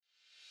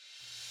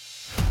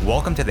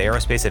Welcome to the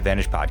Aerospace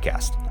Advantage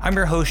podcast. I'm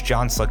your host,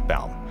 John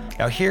Slickbaum.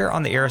 Now here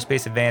on the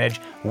Aerospace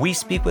Advantage, we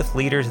speak with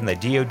leaders in the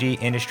DoD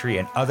industry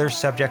and other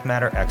subject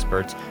matter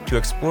experts to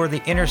explore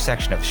the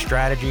intersection of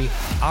strategy,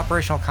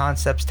 operational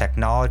concepts,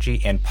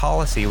 technology, and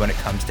policy when it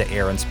comes to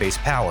air and space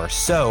power.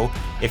 So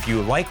if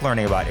you like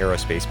learning about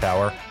aerospace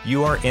power,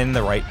 you are in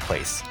the right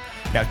place.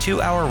 Now,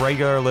 to our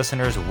regular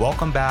listeners,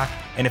 welcome back.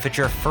 And if it's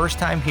your first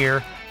time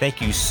here,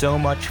 thank you so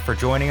much for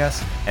joining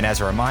us. And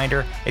as a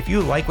reminder, if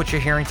you like what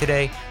you're hearing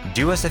today,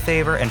 do us a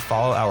favor and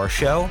follow our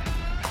show.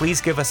 Please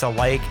give us a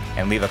like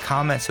and leave a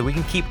comment so we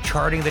can keep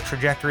charting the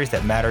trajectories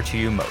that matter to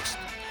you most.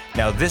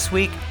 Now, this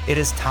week, it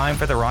is time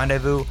for the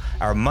Rendezvous,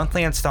 our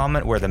monthly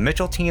installment where the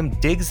Mitchell team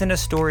digs into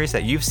stories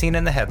that you've seen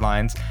in the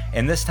headlines.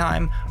 And this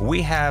time,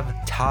 we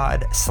have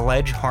Todd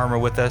Sledge-Harmer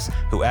with us,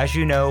 who, as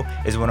you know,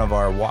 is one of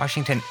our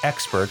Washington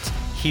experts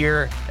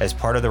here as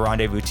part of the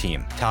Rendezvous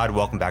team. Todd,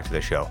 welcome back to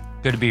the show.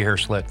 Good to be here,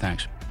 Slick.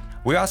 Thanks.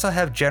 We also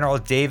have General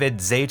David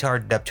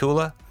Zaytar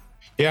Deptula.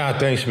 Yeah,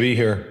 thanks to be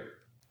here.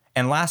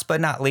 And last but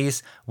not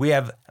least, we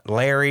have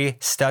Larry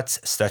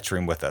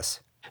Stutzroom with us.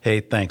 Hey,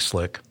 thanks,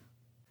 Slick.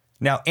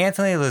 Now,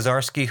 Anthony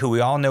Lazarski, who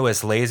we all know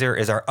as Laser,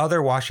 is our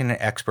other Washington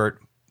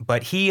expert,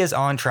 but he is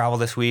on travel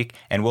this week,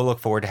 and we'll look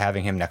forward to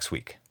having him next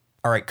week.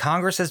 All right,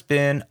 Congress has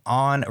been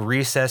on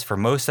recess for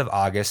most of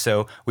August,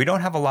 so we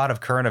don't have a lot of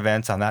current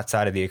events on that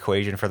side of the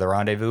equation for the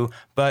Rendezvous,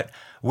 but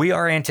we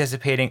are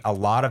anticipating a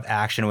lot of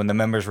action when the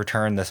members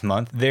return this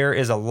month. There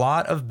is a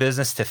lot of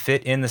business to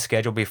fit in the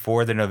schedule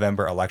before the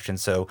November election,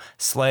 so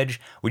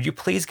Sledge, would you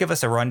please give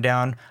us a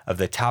rundown of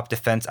the top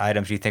defense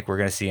items you think we're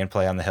going to see in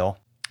play on the Hill?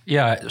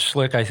 Yeah,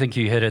 Slick, I think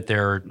you hit it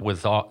there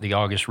with the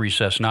August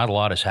recess. Not a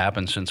lot has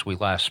happened since we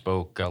last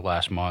spoke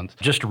last month.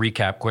 Just to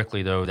recap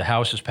quickly, though, the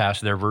House has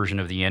passed their version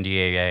of the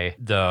NDAA.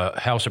 The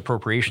House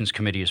Appropriations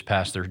Committee has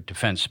passed their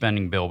defense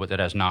spending bill, but that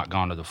has not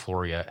gone to the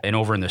floor yet. And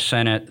over in the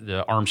Senate,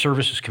 the Armed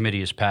Services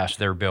Committee has passed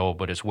their bill,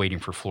 but it's waiting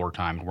for floor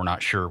time. We're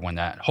not sure when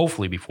that,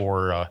 hopefully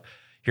before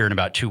here in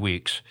about 2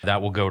 weeks,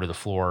 that will go to the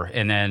floor.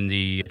 And then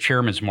the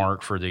chairman's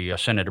mark for the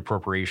Senate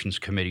Appropriations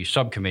Committee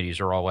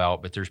subcommittees are all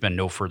out, but there's been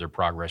no further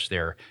progress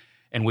there.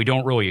 And we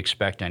don't really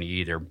expect any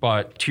either.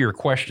 But to your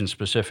question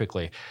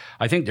specifically,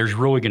 I think there's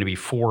really going to be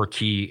four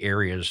key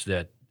areas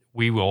that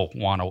we will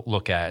want to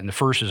look at. And the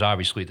first is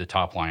obviously the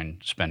top line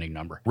spending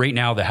number. Right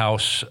now, the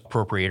House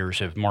appropriators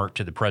have marked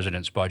to the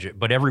president's budget,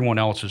 but everyone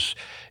else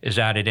is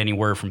added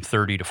anywhere from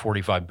 $30 to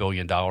 $45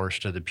 billion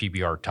to the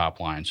PBR top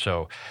line.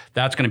 So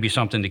that's going to be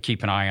something to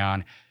keep an eye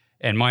on.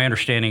 And my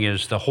understanding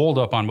is the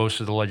holdup on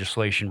most of the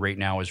legislation right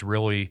now is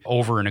really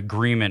over an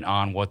agreement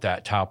on what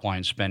that top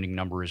line spending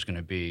number is going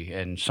to be.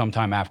 And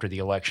sometime after the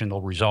election, they'll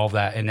resolve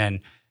that. And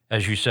then,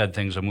 as you said,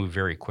 things will move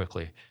very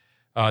quickly.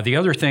 The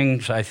other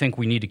things I think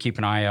we need to keep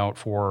an eye out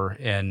for,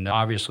 and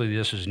obviously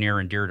this is near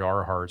and dear to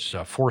our hearts,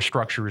 force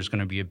structure is going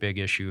to be a big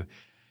issue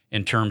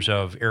in terms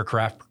of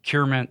aircraft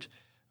procurement,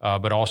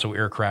 but also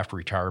aircraft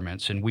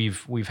retirements. And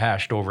we've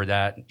hashed over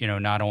that,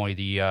 not only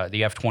the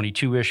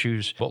F-22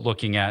 issues, but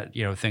looking at,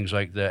 things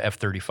like the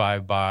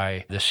F-35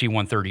 buy, the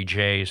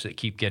C-130Js that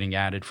keep getting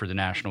added for the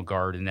National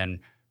Guard, and then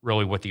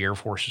really what the Air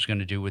Force is going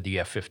to do with the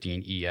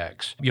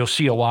F-15EX. You'll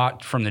see a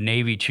lot from the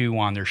Navy, too,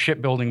 on their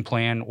shipbuilding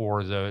plan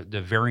or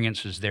the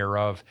variances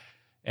thereof.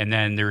 And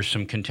then there's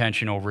some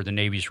contention over the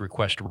Navy's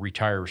request to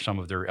retire some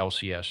of their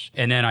LCS.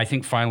 And then I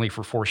think finally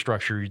for force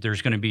structure,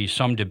 there's going to be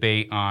some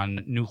debate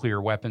on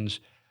nuclear weapons.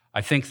 I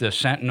think the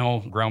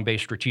Sentinel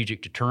ground-based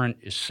strategic deterrent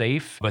is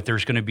safe, but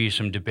there's going to be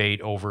some debate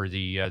over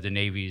the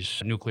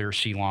Navy's nuclear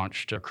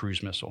sea-launched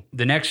cruise missile.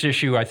 The next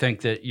issue I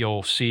think that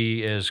you'll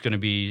see is going to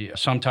be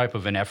some type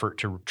of an effort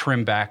to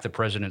trim back the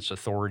president's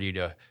authority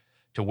to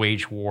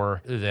wage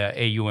war. The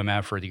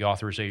AUMF, or the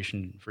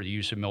Authorization for the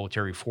Use of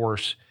Military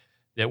Force,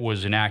 that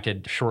was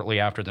enacted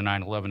shortly after the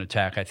 9/11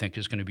 attack, I think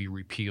is going to be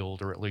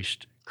repealed or at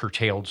least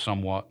curtailed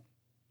somewhat.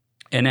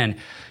 And then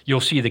you'll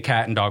see the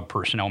cat and dog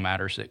personnel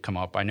matters that come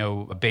up. I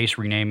know base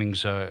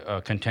renaming's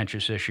a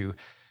contentious issue.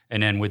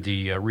 And then with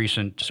the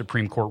recent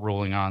Supreme Court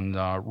ruling on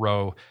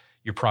Roe,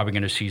 you're probably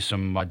going to see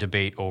some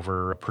debate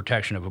over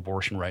protection of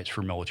abortion rights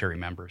for military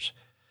members.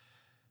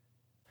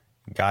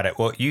 Got it.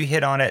 Well, you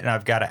hit on it, and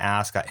I've got to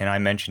ask, and I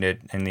mentioned it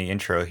in the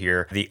intro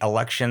here, the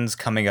elections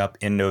coming up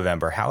in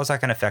November. How is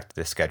that going to affect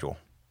the schedule?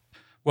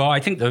 Well,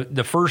 I think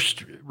the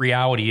first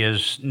reality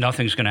is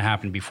nothing's going to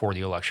happen before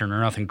the election,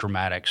 or nothing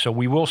dramatic. So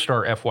we will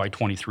start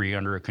FY23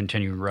 under a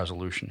continuing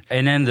resolution.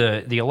 And then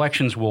the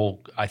elections will,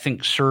 I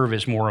think, serve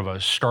as more of a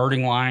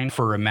starting line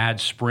for a mad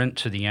sprint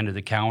to the end of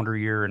the calendar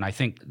year. And I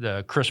think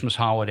the Christmas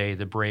holiday,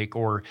 the break,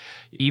 or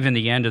even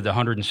the end of the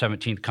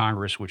 117th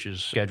Congress, which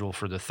is scheduled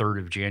for the 3rd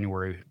of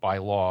January by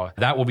law,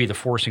 that will be the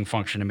forcing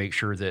function to make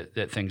sure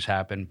that things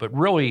happen. But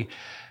really,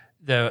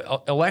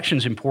 the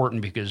election's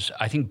important because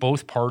I think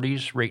both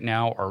parties right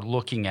now are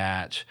looking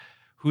at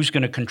who's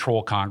going to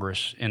control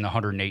Congress in the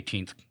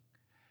 118th.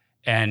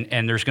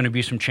 And there's going to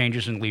be some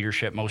changes in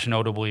leadership, most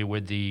notably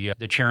with the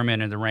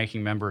chairman and the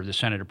ranking member of the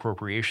Senate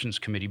Appropriations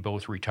Committee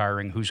both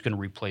retiring. Who's going to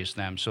replace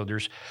them? So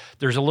there's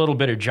a little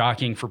bit of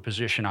jockeying for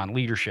position on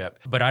leadership.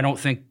 But I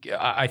think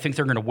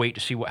they're going to wait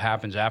to see what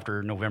happens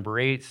after November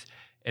 8th,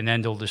 and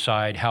then they'll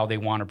decide how they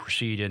want to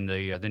proceed in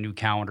the new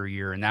calendar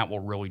year, and that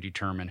will really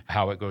determine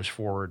how it goes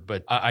forward.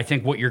 But I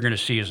think what you're going to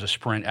see is a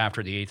sprint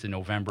after the 8th of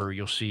November.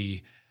 You'll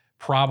see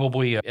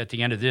probably at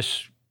the end of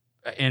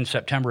in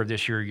September of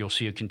this year, you'll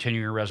see a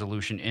continuing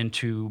resolution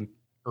into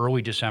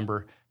early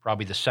December,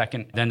 probably the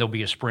 2nd. Then there'll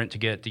be a sprint to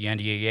get the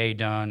NDAA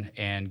done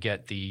and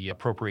get the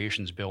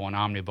appropriations bill and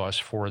omnibus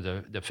for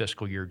the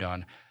fiscal year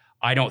done.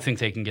 I don't think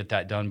they can get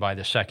that done by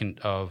the 2nd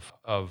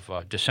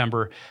of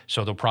December,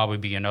 so there'll probably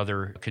be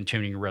another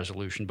continuing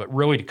resolution. But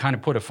really, to kind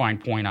of put a fine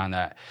point on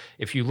that,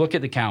 if you look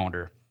at the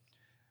calendar,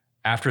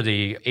 after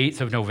the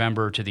 8th of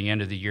November to the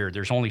end of the year,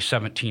 there's only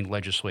 17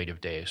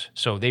 legislative days.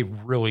 So they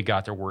really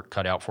got their work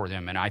cut out for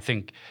them. And I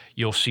think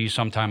you'll see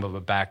some time of a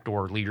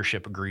backdoor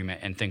leadership agreement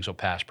and things will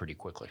pass pretty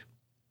quickly.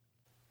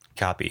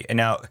 Copy. And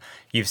now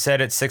you've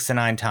said it 6 to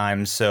 9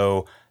 times.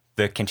 So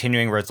the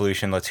continuing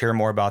resolution, let's hear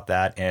more about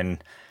that.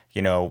 And,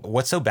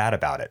 what's so bad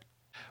about it?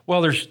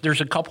 Well,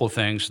 there's a couple of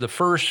things. The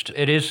first,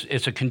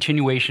 it's a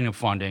continuation of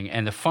funding,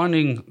 and the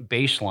funding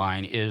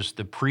baseline is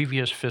the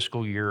previous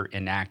fiscal year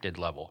enacted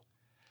level.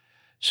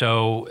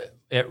 So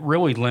it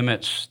really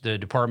limits the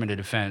Department of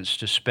Defense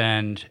to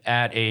spend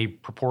at a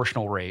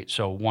proportional rate,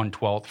 so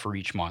 1/12 for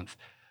each month,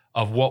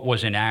 of what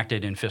was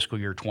enacted in fiscal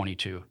year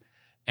 22.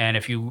 And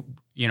if you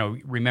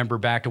remember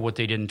back to what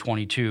they did in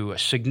 22, a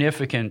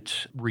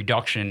significant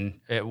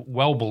reduction,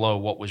 well below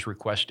what was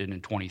requested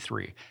in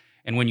 23.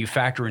 And when you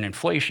factor in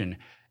inflation,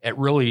 it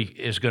really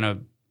is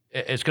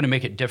it's going to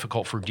make it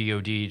difficult for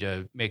DOD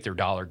to make their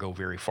dollar go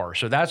very far.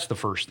 So that's the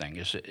first thing,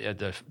 is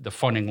the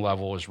funding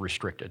level is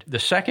restricted. The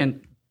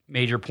second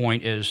major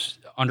point is,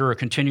 under a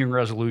continuing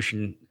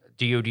resolution,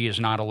 DOD is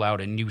not allowed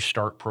a new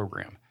START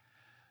program.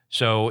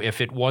 So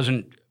if it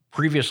wasn't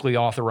previously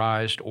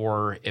authorized,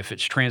 or if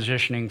it's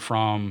transitioning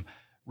from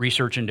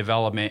research and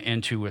development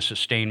into a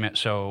sustainment,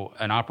 so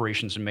an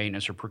operations and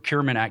maintenance or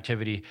procurement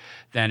activity,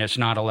 then it's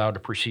not allowed to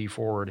proceed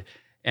forward.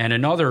 And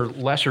another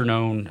lesser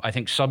known, I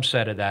think,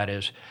 subset of that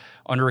is,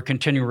 under a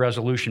continuing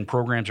resolution,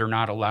 programs are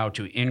not allowed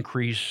to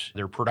increase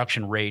their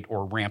production rate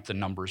or ramp the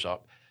numbers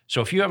up.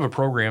 So if you have a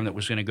program that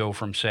was going to go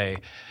from, say,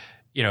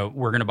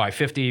 we're going to buy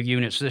 50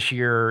 units this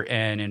year,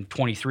 and in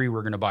 23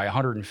 we're going to buy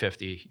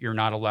 150, you're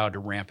not allowed to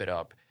ramp it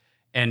up.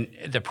 And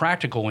the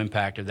practical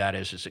impact of that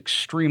is it's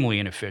extremely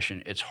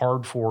inefficient. It's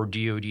hard for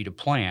DOD to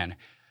plan,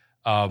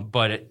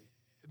 but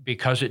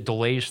because it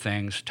delays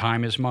things,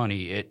 time is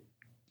money, it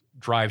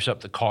drives up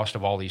the cost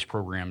of all these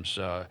programs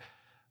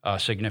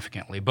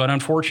significantly. But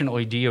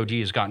unfortunately, DOD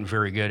has gotten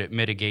very good at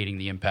mitigating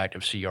the impact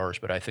of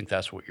CRs, but I think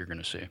that's what you're going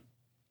to see.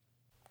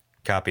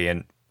 Copy.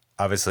 And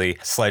obviously,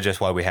 Sledge is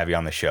why we have you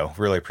on the show.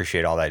 Really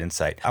appreciate all that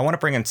insight. I want to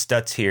bring in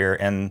Stutz here,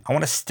 and I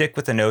want to stick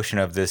with the notion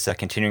of this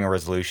continuing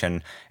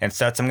resolution. And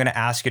Stutz, I'm going to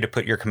ask you to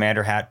put your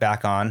commander hat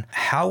back on.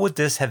 How would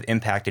this have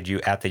impacted you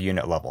at the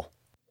unit level?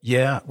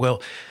 Yeah,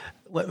 well,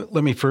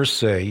 let me first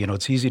say,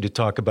 it's easy to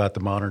talk about the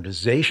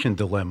modernization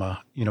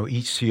dilemma.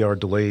 Each CR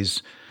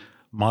delays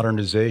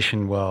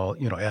modernization while,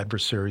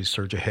 adversaries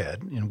surge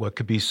ahead. And what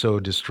could be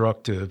so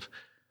destructive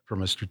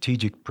from a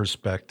strategic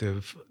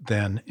perspective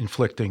than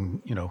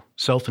inflicting,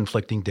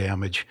 self-inflicting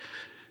damage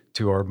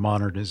to our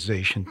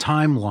modernization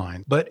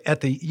timeline. But at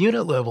the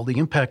unit level, the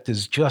impact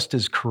is just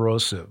as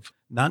corrosive.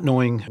 Not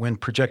knowing when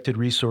projected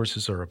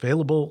resources are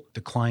available,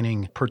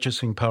 declining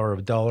purchasing power of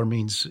a dollar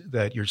means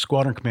that your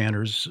squadron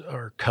commanders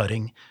are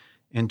cutting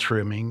and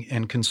trimming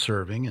and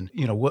conserving. And,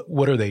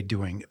 what are they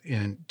doing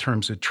in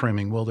terms of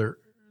trimming? Well, they're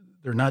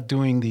not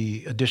doing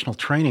the additional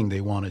training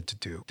they wanted to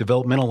do.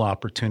 Developmental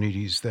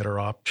opportunities that are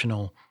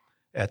optional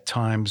at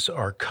times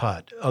are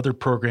cut. Other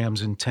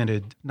programs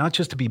intended not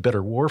just to be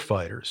better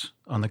warfighters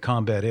on the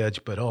combat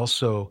edge, but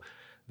also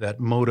that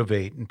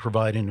motivate and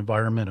provide an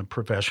environment of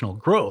professional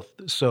growth.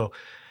 So,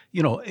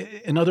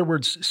 in other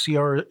words,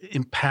 CR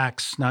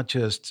impacts not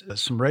just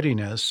some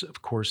readiness,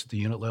 of course, at the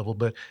unit level,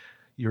 but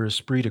your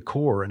esprit de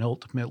corps. And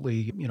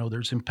ultimately,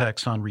 there's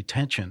impacts on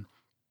retention.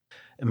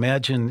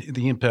 Imagine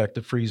the impact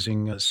of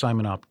freezing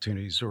assignment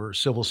opportunities, or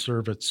civil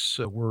servants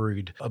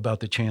worried about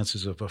the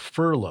chances of a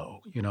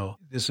furlough.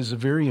 This is a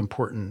very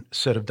important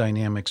set of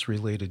dynamics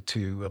related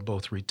to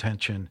both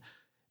retention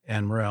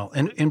and morale.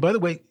 And by the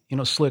way,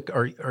 Slick,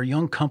 our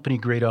young company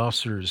grade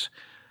officers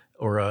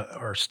or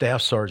our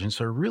staff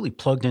sergeants are really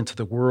plugged into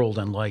the world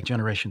unlike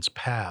generations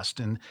past.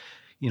 And,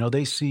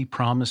 they see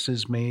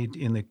promises made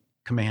in the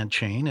command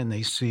chain, and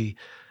they see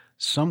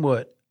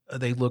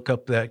they look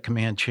up that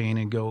command chain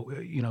and go,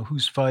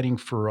 who's fighting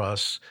for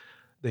us?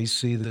 They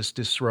see this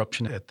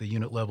disruption at the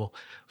unit level.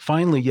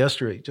 Finally,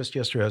 just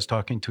yesterday, I was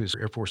talking to his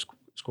Air Force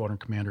squadron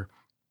commander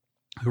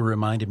who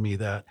reminded me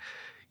that,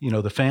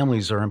 the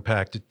families are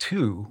impacted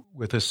too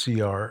with a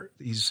CR.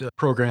 These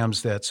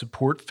programs that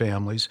support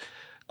families,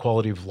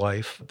 quality of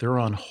life. They're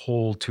on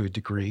hold to a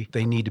degree.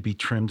 They need to be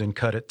trimmed and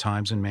cut at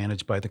times and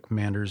managed by the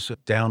commanders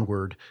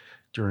downward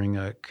during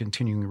a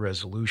continuing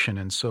resolution.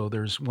 And so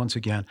there's, once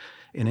again,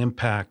 an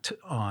impact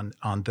on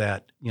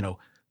that,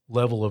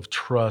 level of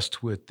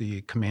trust with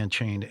the command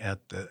chain at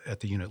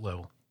the unit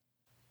level.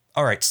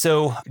 All right.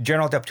 So,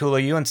 General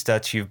Deptula, you and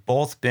Stutz, you've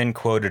both been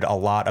quoted a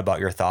lot about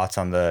your thoughts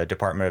on the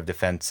Department of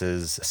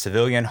Defense's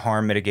Civilian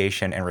Harm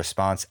Mitigation and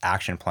Response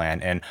Action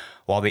Plan. And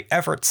while the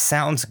effort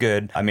sounds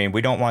good,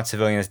 we don't want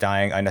civilians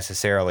dying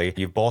unnecessarily.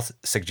 You've both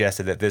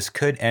suggested that this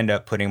could end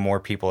up putting more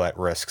people at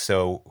risk.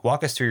 So,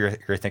 walk us through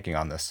your thinking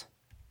on this.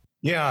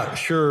 Yeah,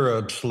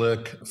 sure,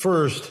 Slick.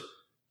 First,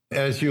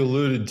 as you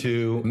alluded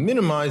to,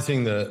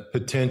 minimizing the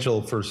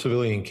potential for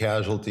civilian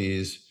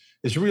casualties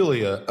is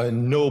really a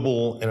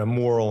noble and a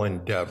moral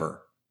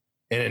endeavor.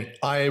 And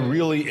I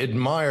really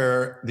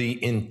admire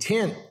the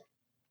intent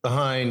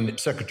behind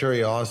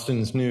Secretary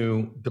Austin's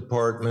new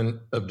Department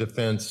of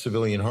Defense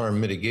Civilian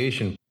Harm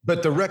Mitigation.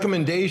 But the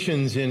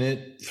recommendations in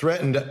it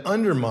threaten to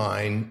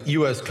undermine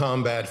U.S.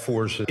 combat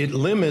forces. It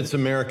limits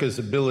America's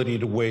ability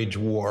to wage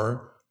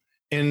war,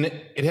 and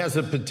it has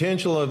the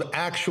potential of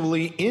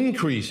actually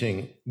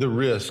increasing the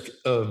risk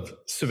of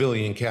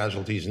civilian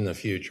casualties in the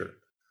future.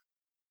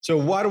 So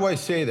why do I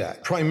say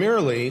that?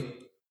 Primarily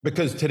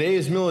because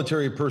today's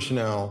military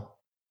personnel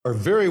are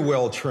very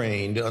well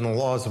trained on the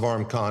laws of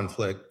armed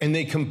conflict, and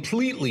they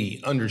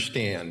completely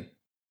understand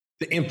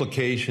the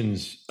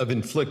implications of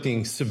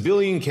inflicting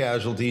civilian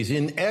casualties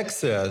in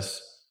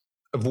excess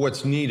of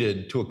what's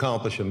needed to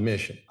accomplish a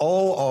mission.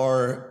 All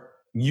our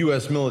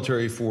U.S.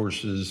 military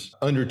forces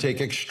undertake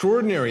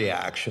extraordinary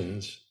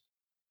actions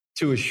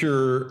to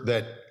assure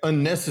that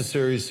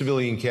unnecessary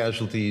civilian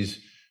casualties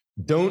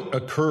don't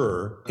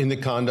occur in the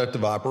conduct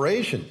of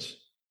operations.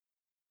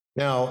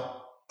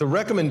 Now, the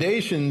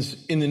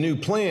recommendations in the new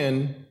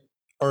plan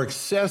are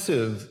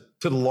excessive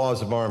to the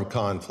laws of armed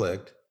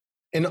conflict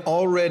and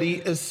already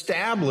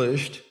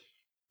established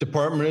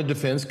Department of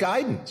Defense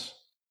guidance.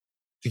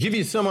 To give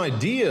you some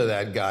idea of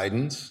that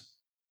guidance,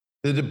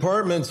 the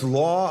department's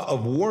Law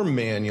of War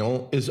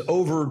Manual is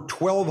over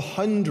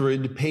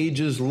 1,200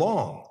 pages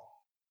long.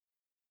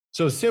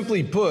 So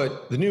simply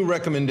put, the new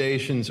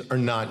recommendations are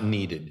not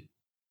needed.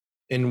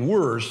 And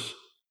worse,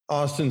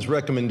 Austin's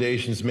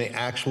recommendations may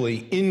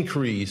actually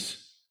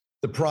increase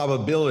the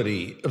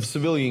probability of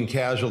civilian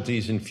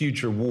casualties in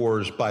future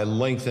wars by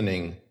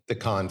lengthening the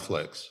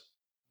conflicts.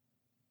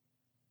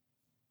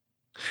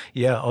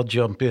 Yeah, I'll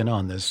jump in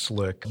on this,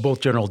 Slick.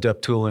 Both General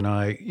Deptula and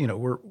I,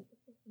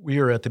 we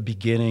are at the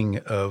beginning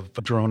of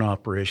drone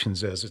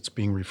operations, as it's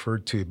being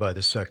referred to by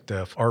the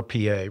SecDef,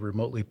 RPA,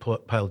 remotely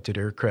piloted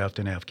aircraft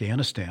in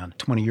Afghanistan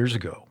 20 years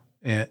ago.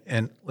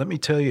 And let me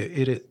tell you,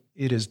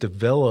 it is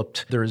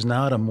developed. There is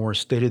not a more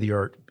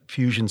state-of-the-art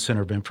fusion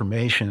center of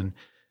information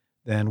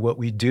than what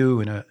we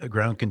do in a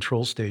ground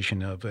control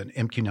station of an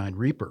MQ-9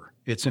 Reaper.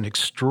 It's an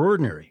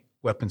extraordinary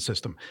weapon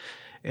system.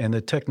 And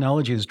the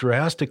technology has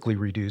drastically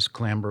reduced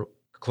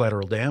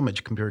collateral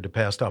damage compared to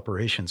past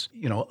operations.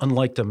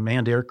 Unlike the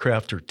manned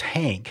aircraft or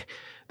tank,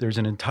 there's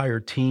an entire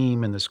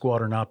team in the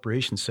Squadron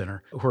Operations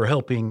Center who are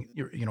helping,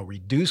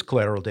 reduce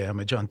collateral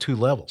damage on two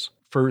levels.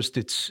 First,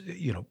 it's,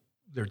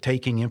 they're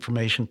taking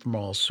information from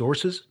all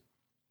sources.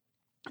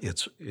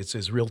 It's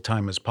as real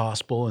time as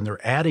possible, and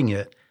they're adding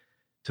it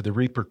to the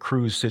Reaper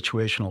crew's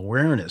situational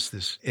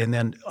awareness. And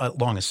then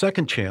along a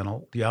second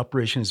channel, the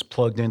operation is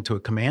plugged into a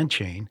command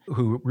chain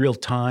who real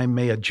time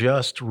may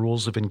adjust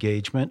rules of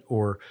engagement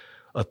or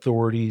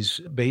authorities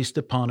based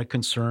upon a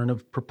concern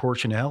of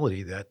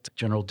proportionality that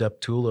General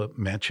Deptula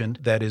mentioned.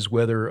 That is,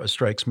 whether a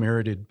strike's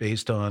merited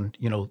based on,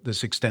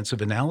 this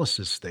extensive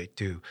analysis they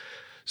do.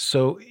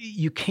 So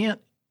you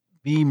can't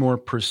be more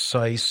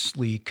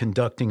precisely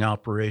conducting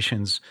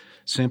operations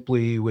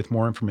simply with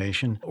more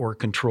information or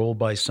control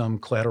by some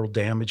collateral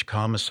damage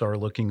commissar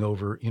looking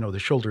over, the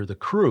shoulder of the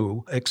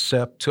crew,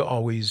 except to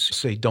always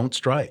say, don't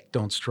strike.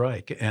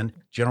 And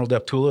General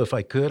Deptula, if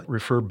I could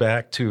refer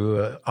back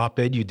to an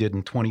op-ed you did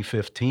in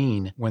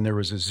 2015 when there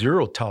was a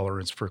zero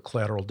tolerance for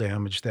collateral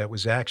damage that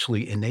was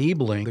actually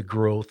enabling the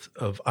growth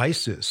of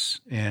ISIS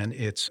and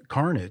its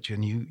carnage.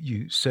 And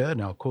you said,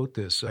 and I'll quote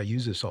this, I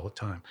use this all the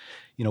time,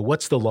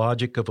 what's the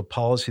logic of a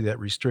policy that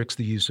restricts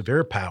the use of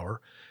air power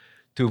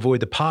to avoid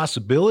the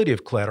possibility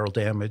of collateral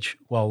damage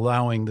while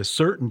allowing the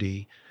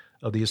certainty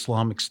of the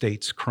Islamic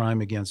State's crime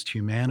against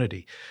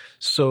humanity?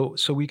 So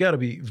we got to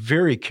be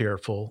very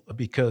careful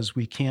because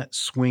we can't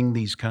swing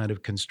these kind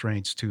of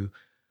constraints to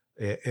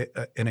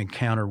an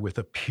encounter with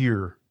a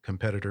peer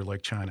competitor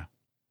like China.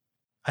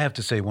 I have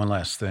to say one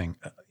last thing.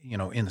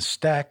 In the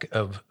stack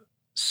of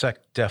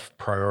SecDef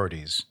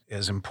priorities,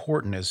 as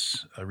important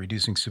as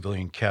reducing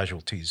civilian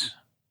casualties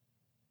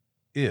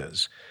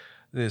is,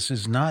 this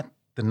is not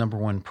the number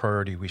one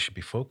priority we should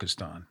be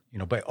focused on.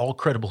 By all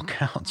credible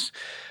counts,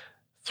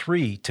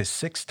 3 to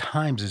 6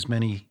 times as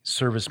many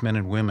servicemen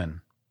and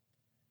women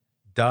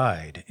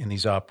died in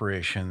these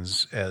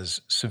operations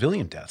as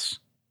civilian deaths.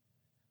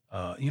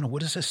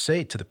 What does this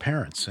say to the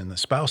parents and the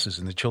spouses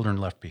and the children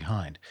left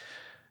behind?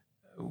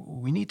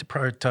 we need to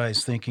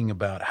prioritize thinking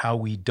about how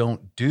we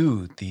don't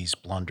do these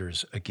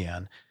blunders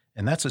again.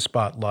 And that's a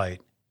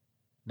spotlight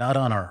not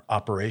on our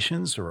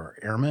operations or our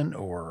airmen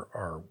or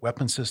our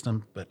weapon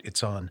system, but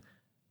it's on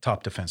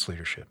top defense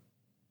leadership.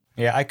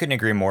 Yeah, I couldn't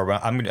agree more,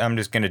 but I'm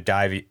just going to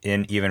dive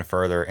in even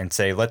further and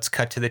say, let's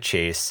cut to the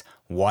chase.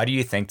 Why do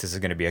you think this is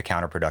going to be a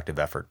counterproductive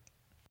effort?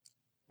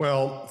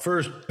 Well,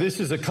 first, this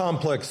is a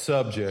complex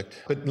subject,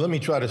 but let me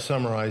try to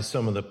summarize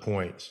some of the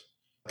points.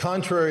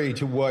 Contrary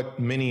to what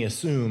many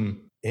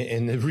assume,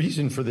 and the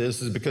reason for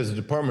this is because the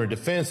Department of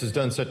Defense has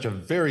done such a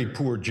very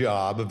poor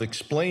job of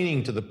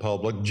explaining to the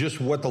public just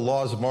what the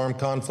laws of armed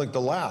conflict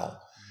allow.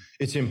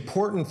 It's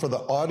important for the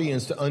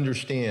audience to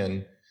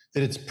understand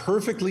that it's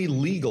perfectly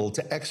legal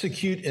to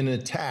execute an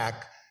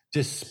attack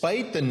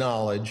despite the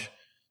knowledge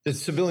that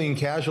civilian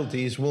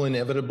casualties will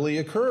inevitably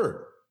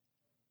occur.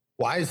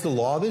 Why is the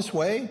law this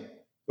way?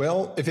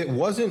 Well, if it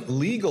wasn't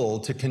legal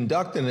to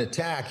conduct an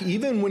attack,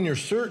 even when you're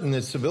certain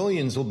that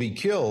civilians will be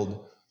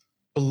killed,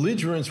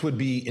 belligerents would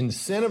be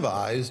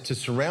incentivized to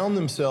surround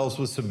themselves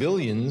with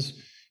civilians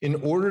in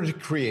order to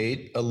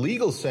create a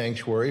legal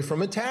sanctuary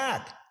from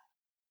attack.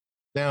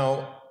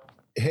 Now,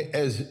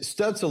 as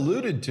Stutz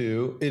alluded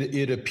to,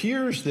 it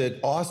appears that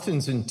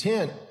Austin's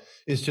intent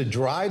is to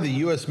drive the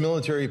U.S.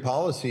 military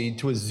policy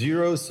to a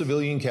zero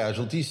civilian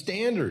casualty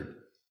standard.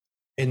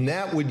 And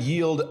that would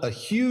yield a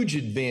huge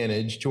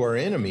advantage to our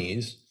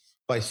enemies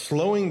by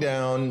slowing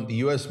down the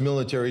U.S.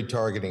 military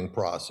targeting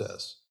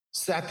process.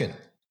 Second,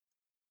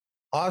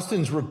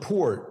 Austin's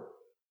report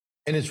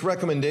and its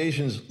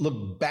recommendations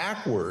look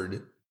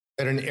backward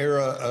at an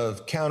era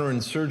of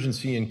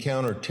counterinsurgency and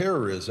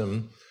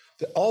counterterrorism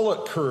that all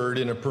occurred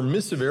in a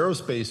permissive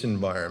aerospace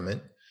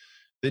environment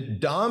that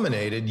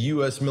dominated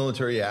U.S.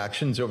 military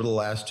actions over the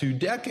last 2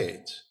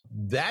 decades.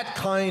 That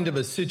kind of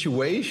a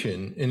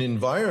situation and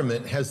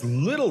environment has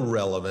little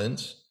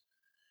relevance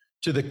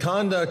to the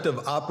conduct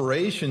of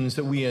operations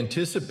that we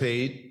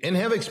anticipate and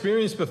have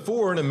experienced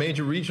before in a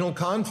major regional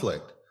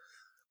conflict,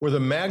 where the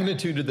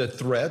magnitude of the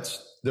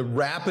threats, the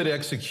rapid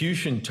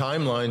execution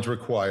timelines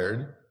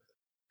required,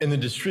 and the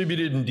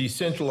distributed and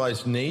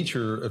decentralized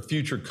nature of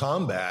future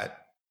combat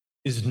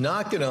is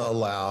not going to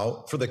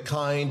allow for the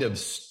kind of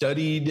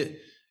studied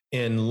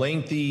and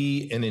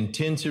lengthy and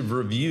intensive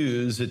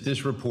reviews that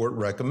this report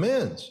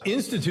recommends.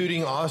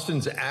 Instituting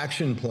Austin's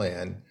action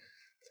plan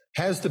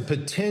has the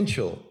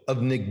potential of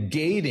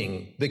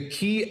negating the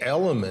key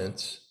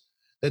elements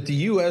that the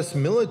U.S.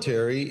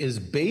 military is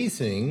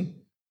basing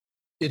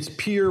its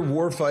peer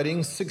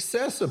warfighting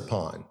success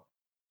upon.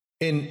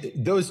 And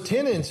those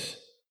tenets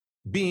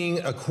being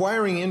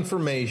acquiring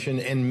information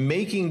and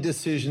making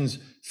decisions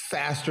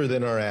faster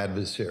than our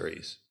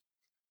adversaries.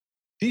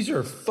 These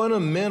are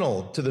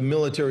fundamental to the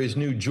military's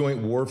new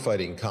joint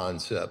warfighting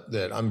concept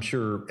that I'm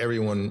sure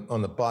everyone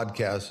on the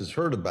podcast has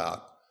heard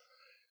about.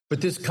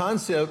 But this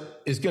concept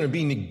is going to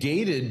be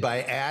negated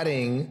by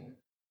adding,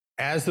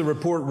 as the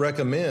report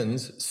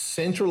recommends,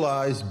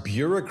 centralized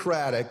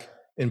bureaucratic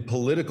and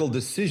political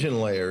decision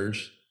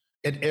layers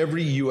at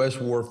every U.S.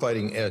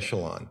 warfighting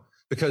echelon.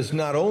 Because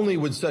not only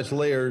would such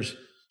layers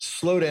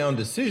slow down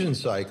decision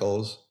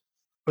cycles,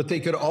 but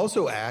they could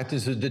also act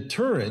as a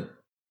deterrent,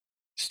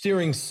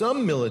 steering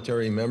some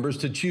military members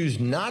to choose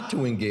not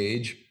to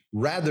engage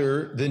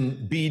rather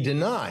than be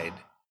denied.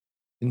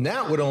 And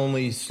that would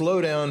only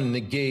slow down and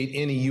negate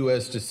any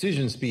U.S.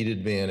 decision speed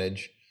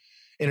advantage.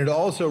 And it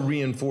also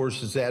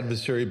reinforces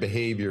adversary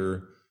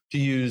behavior to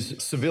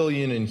use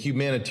civilian and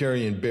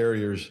humanitarian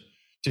barriers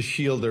to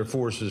shield their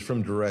forces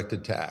from direct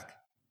attack.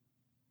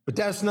 But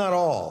that's not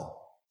all.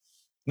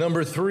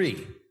 Number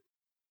 3,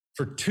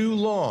 for too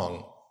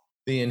long,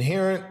 the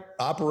inherent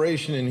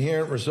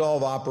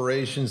resolve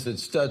operations that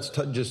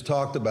Stutz just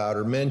talked about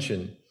or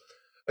mentioned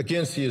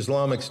against the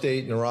Islamic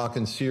State in Iraq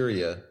and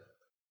Syria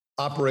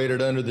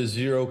operated under the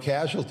zero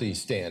casualty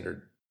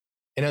standard.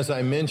 And as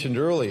I mentioned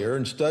earlier,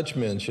 and Stutz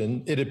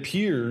mentioned, it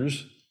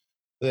appears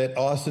that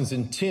Austin's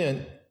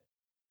intent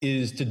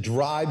is to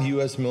drive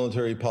U.S.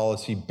 military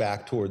policy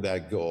back toward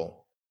that goal.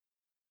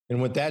 And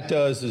what that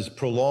does is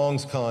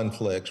prolongs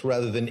conflicts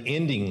rather than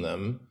ending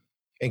them.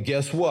 And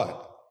guess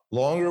what?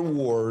 Longer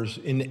wars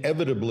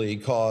inevitably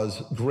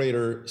cause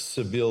greater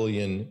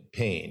civilian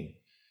pain.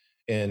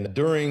 And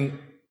during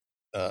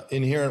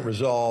inherent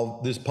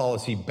resolve, this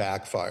policy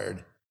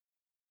backfired.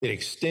 It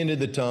extended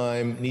the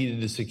time needed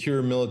to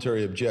secure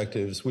military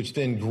objectives, which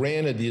then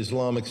granted the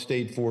Islamic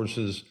State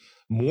forces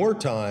more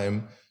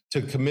time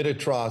to commit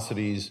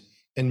atrocities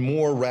and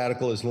more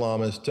radical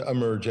Islamists to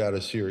emerge out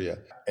of Syria.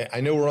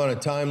 I know we're on a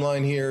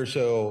timeline here,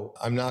 so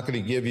I'm not going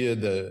to give you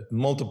the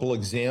multiple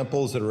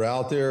examples that are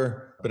out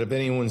there, but if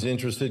anyone's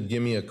interested,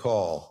 give me a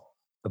call.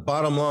 The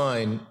bottom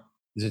line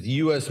is that the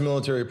U.S.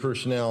 military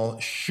personnel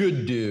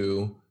should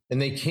do,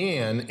 and they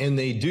can, and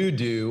they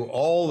do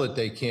all that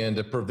they can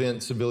to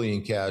prevent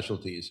civilian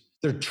casualties.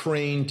 They're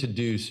trained to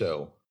do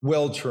so,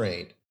 well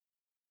trained.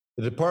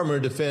 The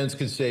Department of Defense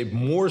could save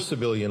more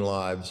civilian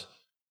lives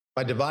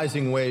by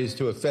devising ways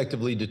to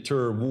effectively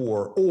deter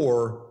war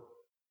or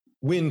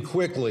win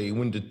quickly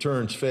when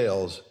deterrence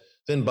fails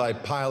than by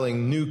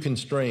piling new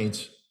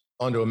constraints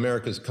onto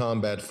America's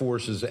combat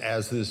forces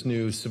as this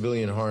new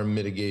civilian harm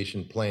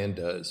mitigation plan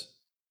does.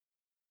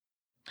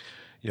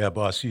 Yeah,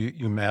 boss,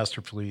 you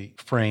masterfully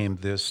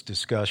framed this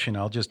discussion.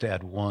 I'll just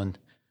add one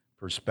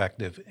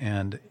perspective,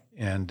 and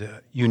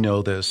you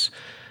know this,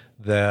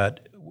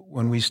 that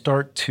when we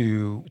start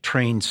to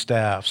train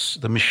staffs,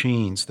 the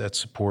machines that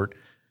support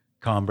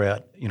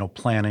combat,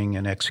 planning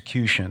and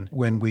execution,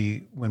 when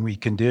we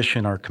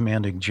condition our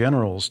commanding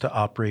generals to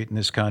operate in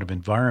this kind of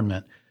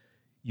environment,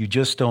 you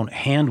just don't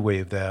hand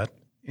wave that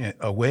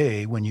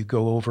away when you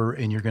go over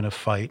and you're going to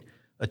fight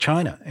a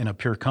China in a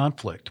pure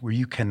conflict where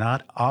you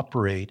cannot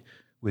operate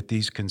with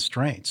these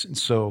constraints. And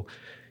so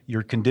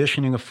you're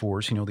conditioning a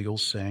force, the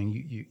old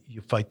saying,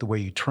 you fight the way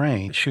you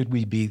train. Should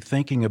we be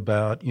thinking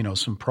about,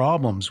 some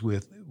problems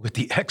with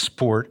the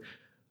export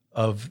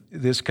of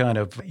this kind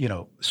of,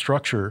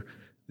 structure,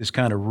 this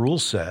kind of rule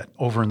set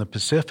over in the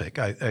Pacific?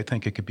 I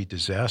think it could be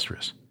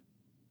disastrous.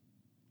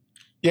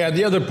 Yeah,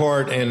 the other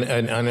part,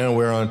 and I know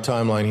we're on a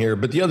timeline here,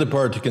 but the other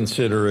part to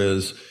consider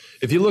is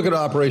if you look at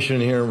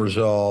Operation Inherent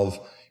Resolve,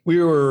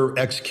 we were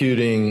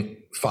executing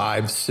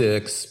 5,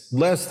 6,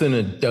 less than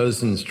a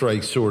dozen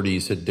strike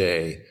sorties a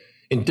day.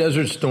 In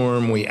Desert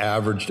Storm, we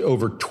averaged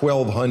over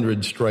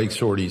 1,200 strike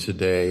sorties a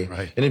day.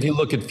 Right. And if you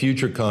look at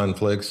future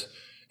conflicts,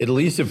 at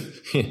least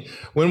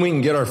when we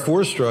can get our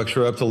force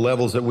structure up to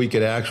levels that we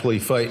could actually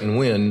fight and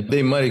win,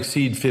 they might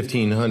exceed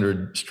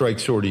 1,500 strike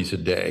sorties a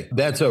day.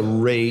 That's a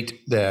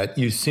rate that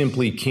you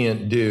simply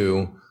can't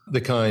do the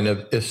kind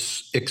of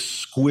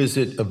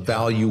exquisite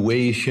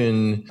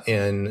evaluation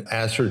and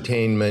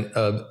ascertainment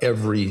of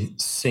every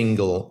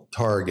single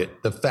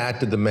target. The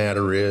fact of the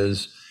matter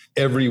is,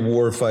 every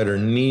warfighter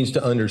needs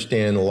to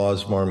understand the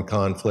laws of armed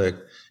conflict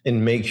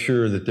and make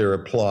sure that they're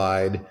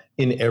applied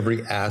in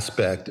every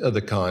aspect of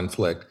the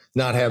conflict,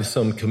 not have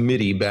some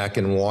committee back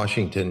in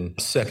Washington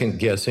second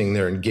guessing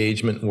their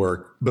engagement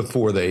work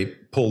before they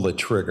pull the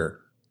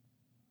trigger.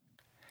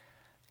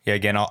 Yeah,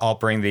 again, I'll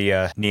bring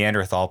the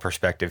Neanderthal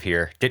perspective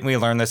here. Didn't we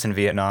learn this in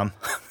Vietnam?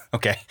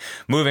 Okay,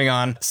 moving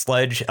on.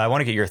 Sledge, I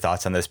want to get your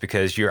thoughts on this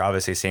because you're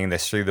obviously seeing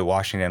this through the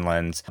Washington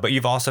lens, but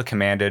you've also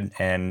commanded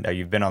and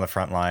you've been on the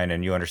front line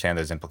and you understand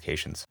those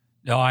implications.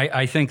 No,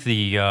 I think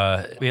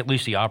at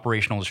least the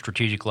operational and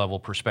strategic level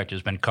perspective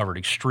has been covered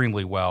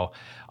extremely well.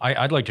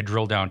 I'd like to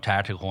drill down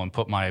tactical and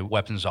put my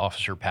weapons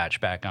officer patch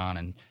back on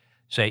and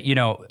say,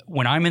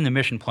 when I'm in the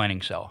mission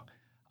planning cell,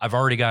 I've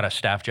already got a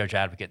staff judge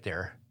advocate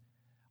there.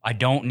 I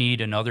don't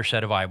need another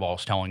set of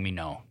eyeballs telling me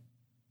no.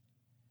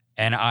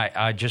 And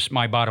I just,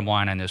 my bottom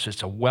line on this,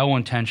 it's a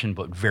well-intentioned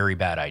but very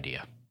bad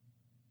idea.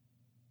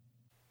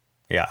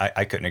 Yeah,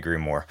 I couldn't agree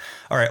more.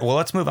 All right, well,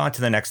 let's move on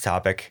to the next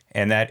topic,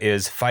 and that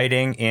is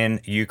fighting in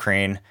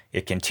Ukraine.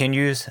 It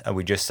continues.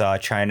 We just saw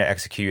China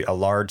execute a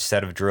large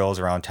set of drills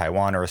around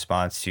Taiwan in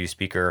response to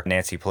Speaker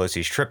Nancy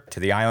Pelosi's trip to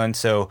the island.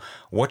 So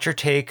what's your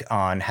take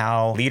on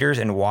how leaders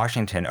in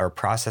Washington are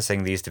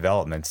processing these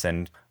developments,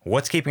 and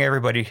what's keeping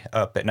everybody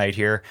up at night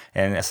here?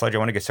 And Sledge, I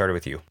want to get started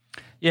with you.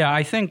 Yeah,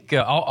 I think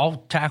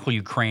I'll tackle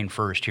Ukraine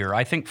first here.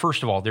 I think,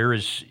 first of all,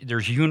 there's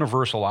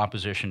universal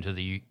opposition to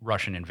the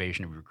Russian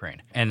invasion of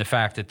Ukraine and the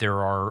fact that there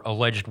are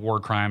alleged war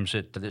crimes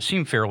that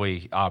seem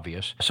fairly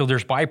obvious. So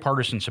there's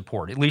bipartisan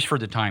support, at least for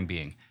the time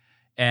being.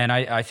 And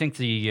I think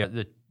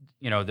the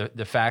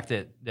fact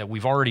that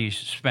we've already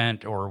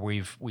spent or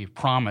we've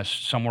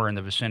promised somewhere in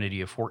the vicinity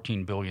of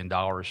 $14 billion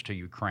to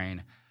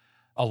Ukraine,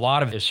 a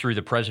lot of it is through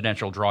the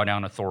presidential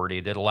drawdown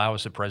authority that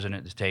allows the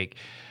president to take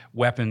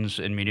weapons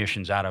and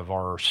munitions out of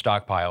our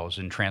stockpiles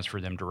and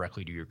transfer them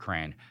directly to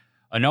Ukraine.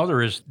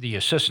 Another is the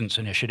assistance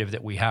initiative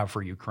that we have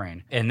for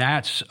Ukraine, and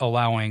that's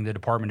allowing the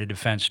Department of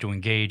Defense to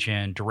engage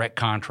in direct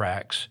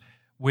contracts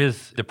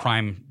with the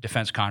prime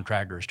defense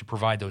contractors to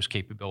provide those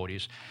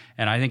capabilities.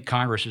 And I think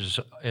Congress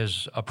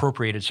is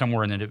appropriated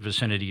somewhere in the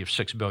vicinity of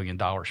 $6 billion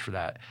for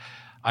that.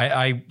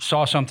 I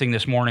saw something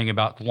this morning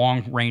about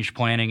long-range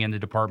planning in the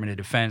Department of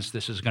Defense.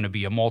 This is going to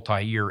be a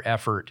multi-year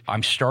effort.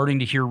 I'm starting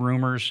to hear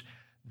rumors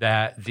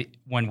that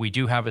when we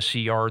do have a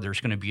CR,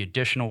 there's going to be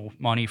additional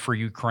money for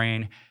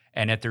Ukraine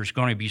and that there's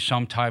going to be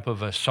some type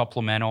of a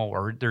supplemental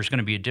or there's going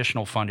to be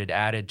additional funded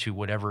added to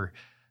whatever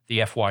the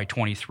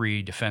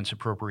FY23 defense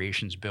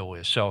appropriations bill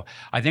is. So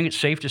I think it's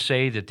safe to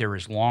say that there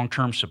is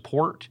long-term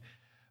support.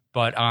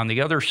 But on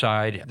the other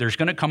side, there's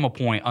going to come a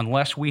point,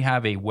 unless we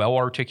have a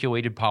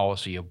well-articulated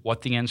policy of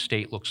what the end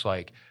state looks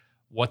like,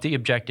 what the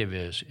objective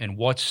is, and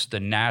what's the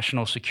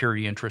national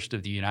security interest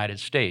of the United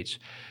States,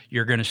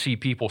 you're going to see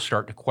people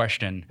start to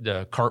question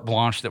the carte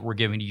blanche that we're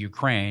giving to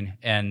Ukraine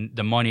and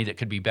the money that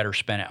could be better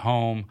spent at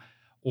home,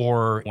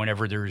 or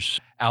whenever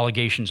there's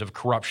allegations of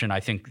corruption,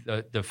 I think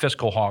the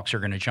fiscal hawks are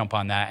going to jump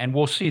on that, and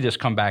we'll see this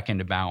come back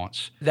into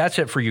balance. That's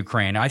it for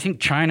Ukraine. I think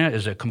China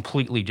is a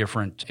completely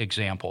different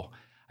example.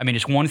 I mean,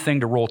 it's one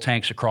thing to roll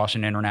tanks across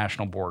an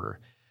international border.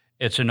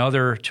 It's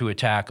another to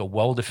attack a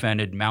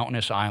well-defended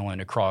mountainous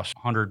island across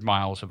 100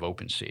 miles of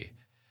open sea.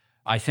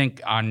 I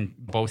think on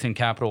both in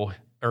DOD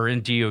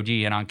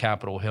and on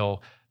Capitol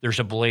Hill, There's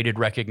a belated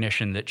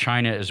recognition that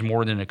China is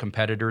more than a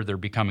competitor. They're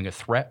becoming a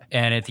threat.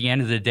 And at the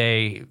end of the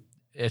day,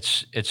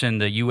 it's in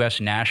the U.S.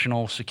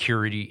 national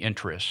security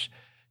interests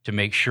to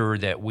make sure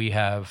that we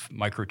have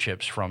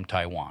microchips from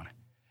Taiwan.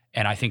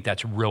 And I think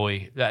that's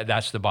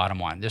the bottom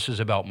line. This is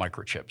about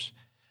microchips.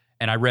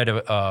 And I read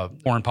a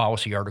foreign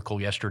policy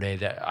article yesterday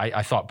that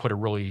I thought put a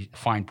really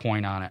fine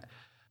point on it.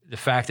 The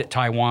fact that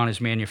Taiwan is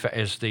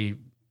the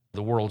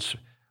world's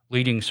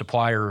leading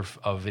supplier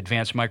of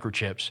advanced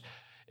microchips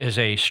is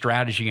a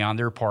strategy on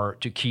their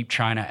part to keep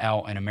China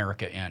out and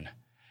America in.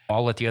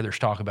 I'll let the others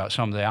talk about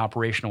some of the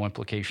operational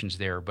implications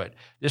there, but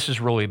this is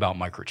really about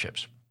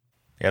microchips.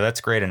 Yeah,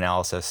 that's great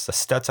analysis.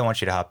 Stutz, I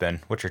want you to hop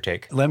in. What's your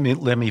take? Let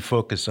me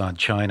focus on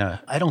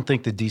China. I don't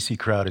think the DC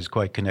crowd is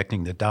quite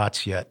connecting the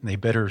dots yet, and they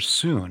better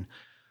soon.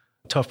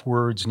 Tough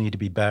words need to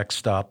be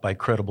backstopped by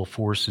credible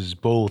forces,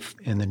 both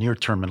in the near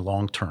term and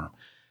long term.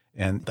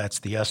 And that's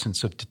the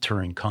essence of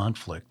deterring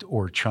conflict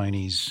or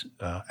Chinese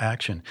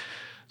action.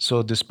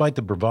 So despite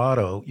the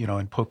bravado,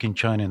 and poking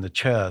China in the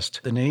chest,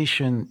 the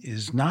nation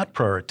is not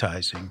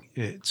prioritizing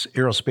its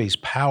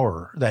aerospace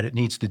power that it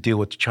needs to deal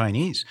with the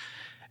Chinese.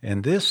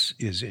 And this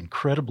is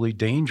incredibly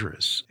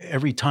dangerous.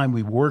 Every time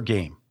we war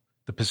game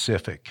the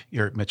Pacific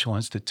here at Mitchell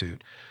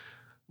Institute,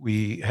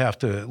 we have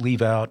to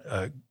leave out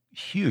a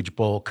huge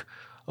bulk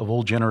of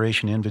old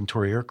generation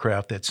inventory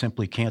aircraft that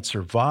simply can't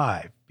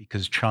survive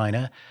because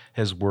China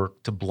has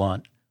worked to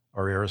blunt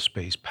our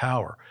aerospace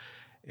power.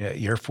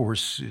 The Air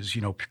Force is,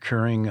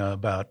 procuring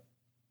about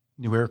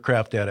new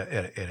aircraft at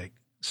a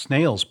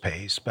snail's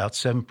pace, about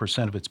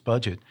 7% of its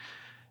budget,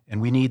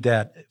 and we need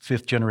that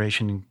fifth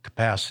generation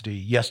capacity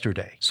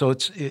yesterday. So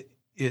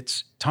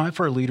it's time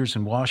for our leaders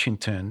in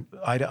Washington,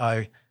 eye to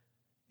eye,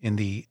 in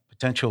the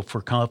potential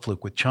for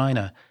conflict with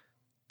China,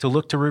 to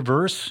look to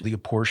reverse the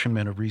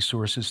apportionment of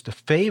resources to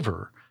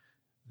favor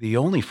the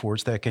only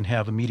force that can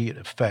have immediate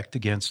effect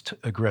against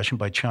aggression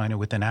by China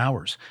within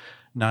hours,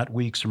 not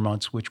weeks or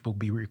months, which will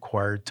be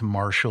required to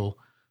marshal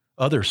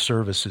other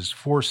services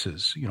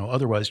forces.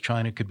 Otherwise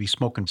China could be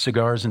smoking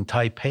cigars in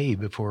Taipei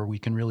before we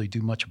can really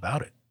do much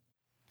about it.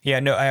 Yeah,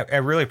 no, I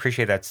really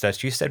appreciate that,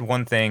 Stutz. You said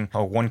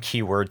one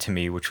key word to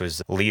me, which was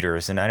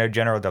leaders. And I know,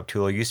 General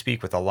Deptula, you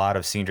speak with a lot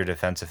of senior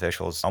defense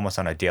officials almost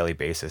on a daily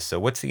basis. So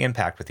what's the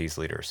impact with these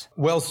leaders?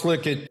 Well,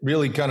 Slick, it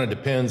really kind of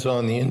depends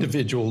on the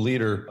individual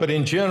leader. But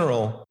in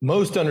general,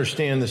 most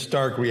understand the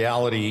stark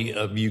reality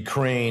of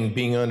Ukraine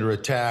being under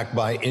attack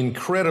by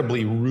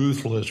incredibly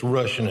ruthless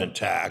Russian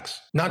attacks,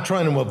 not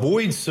trying to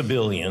avoid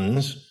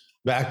civilians,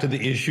 back to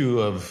the issue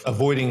of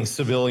avoiding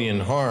civilian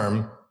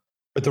harm.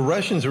 But the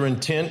Russians are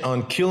intent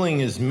on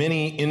killing as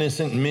many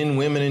innocent men,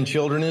 women, and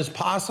children as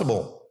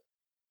possible.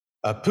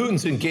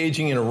 Putin's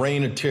engaging in a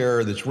reign of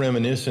terror that's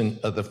reminiscent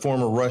of the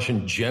former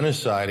Russian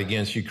genocide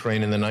against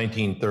Ukraine in the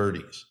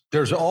 1930s.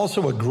 There's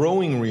also a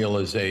growing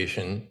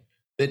realization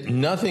that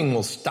nothing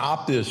will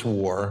stop this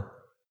war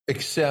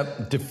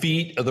except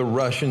defeat of the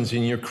Russians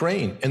in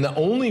Ukraine. And the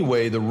only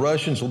way the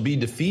Russians will be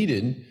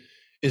defeated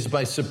is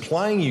by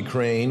supplying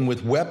Ukraine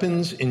with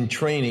weapons and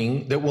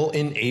training that will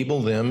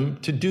enable them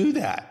to do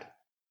that.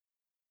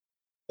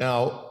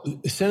 Now,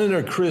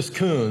 Senator Chris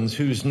Coons,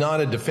 who's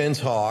not a defense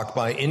hawk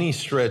by any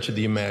stretch of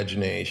the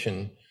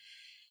imagination,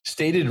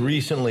 stated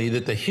recently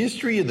that the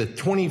history of the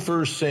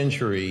 21st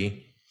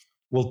century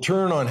will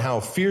turn on how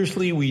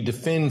fiercely we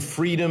defend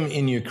freedom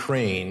in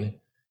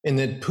Ukraine, and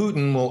that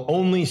Putin will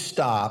only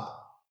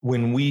stop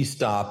when we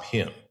stop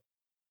him.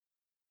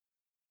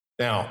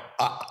 Now,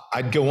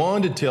 I'd go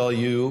on to tell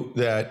you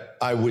that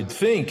I would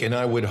think and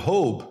I would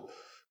hope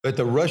that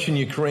the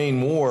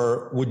Russian-Ukraine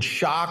war would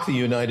shock the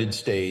United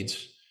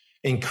States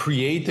and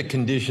create the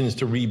conditions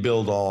to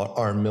rebuild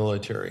our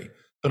military.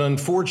 But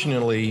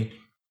unfortunately,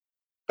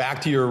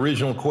 back to your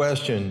original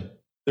question,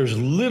 there's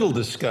little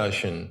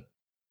discussion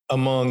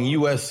among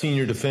U.S.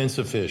 senior defense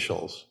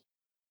officials,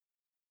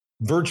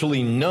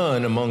 virtually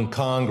none among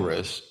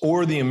Congress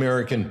or the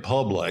American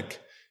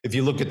public, if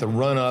you look at the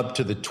run-up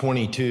to the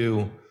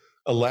 22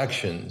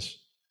 elections,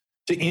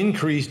 to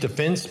increase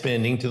defense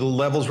spending to the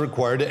levels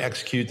required to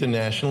execute the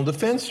national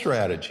defense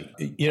strategy.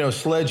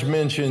 Sledge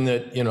mentioned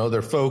that, there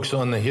are folks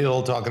on the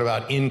Hill talking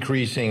about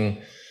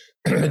increasing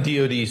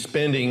DoD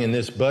spending in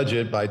this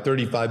budget by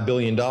 $35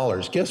 billion.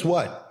 Guess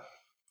what?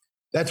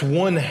 That's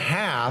one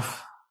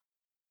half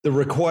the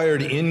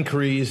required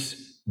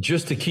increase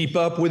just to keep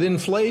up with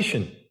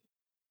inflation.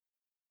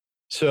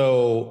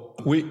 So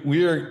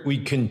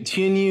we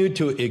continue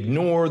to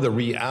ignore the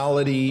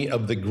reality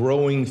of the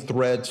growing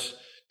threats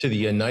to the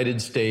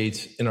United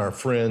States and our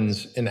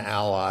friends and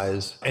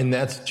allies. And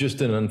that's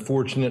just an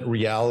unfortunate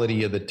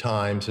reality of the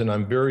times. And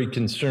I'm very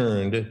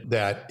concerned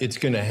that it's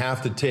going to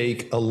have to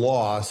take a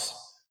loss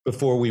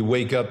before we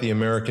wake up the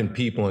American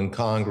people in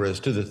Congress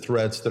to the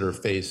threats that are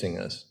facing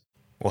us.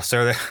 Well,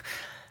 sir,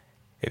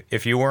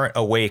 if you weren't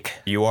awake,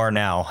 you are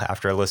now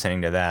after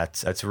listening to that.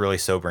 That's a really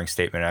sobering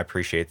statement. I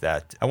appreciate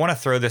that. I want to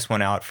throw this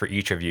one out for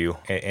each of you.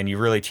 And you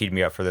really teed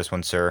me up for this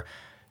one, sir.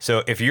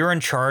 So if you're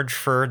in charge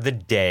for the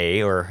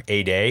day or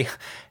a day,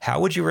 how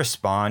would you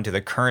respond to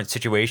the current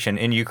situation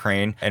in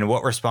Ukraine? And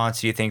what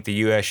response do you think the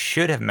U.S.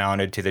 should have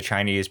mounted to the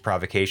Chinese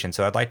provocation?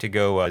 So I'd like to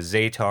go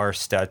Zatar,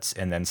 Stutz,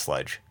 and then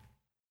Sledge.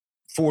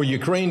 For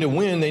Ukraine to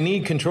win, they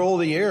need control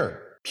of the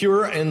air.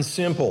 Pure and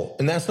simple.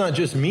 And that's not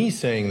just me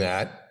saying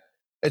that.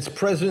 It's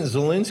President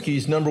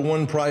Zelensky's number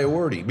one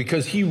priority,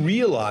 because he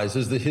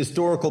realizes the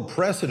historical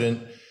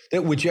precedent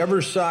that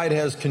whichever side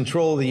has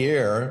control of the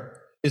air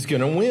is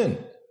going to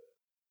win.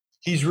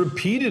 He's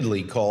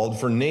repeatedly called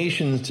for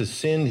nations to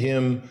send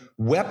him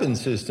weapon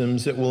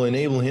systems that will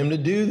enable him to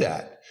do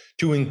that,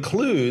 to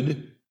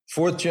include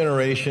fourth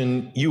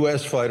generation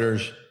U.S.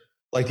 fighters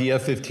like the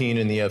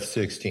F-15 and the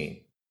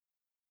F-16.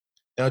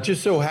 Now, it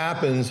just so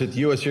happens that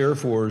the U.S. Air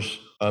Force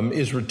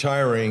is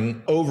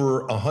retiring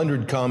over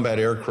 100 combat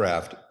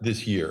aircraft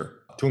this year,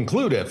 to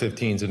include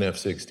F-15s and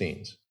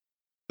F-16s.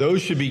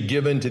 Those should be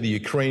given to the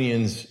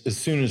Ukrainians as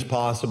soon as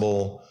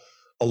possible,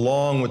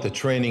 along with the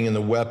training and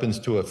the weapons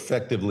to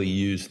effectively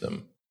use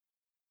them.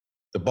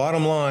 The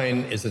bottom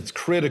line is it's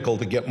critical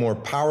to get more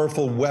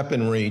powerful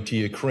weaponry to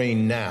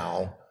Ukraine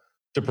now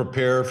to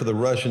prepare for the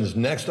Russians'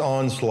 next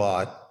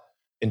onslaught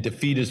and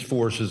defeat his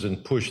forces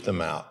and push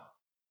them out.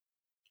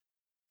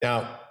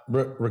 Now,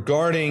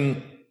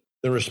 regarding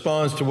the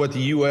response to what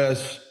the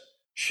U.S.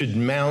 should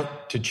mount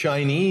to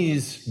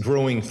Chinese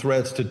growing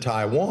threats to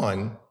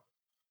Taiwan,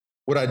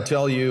 what I'd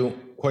tell you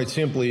quite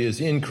simply is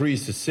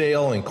increase the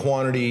sale and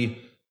quantity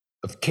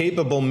of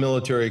capable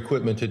military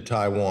equipment to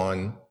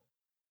Taiwan,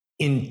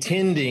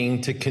 intending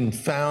to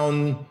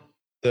confound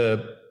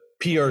the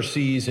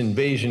PRC's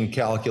invasion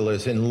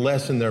calculus and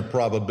lessen their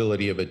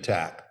probability of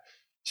attack.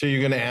 So you're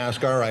going to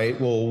ask, all right,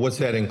 well, what's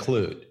that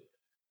include?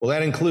 Well,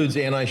 that includes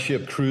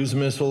anti-ship cruise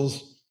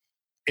missiles,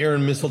 air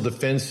and missile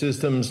defense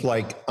systems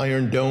like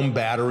Iron Dome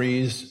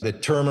batteries, the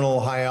Terminal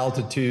High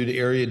Altitude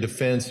Area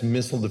Defense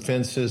Missile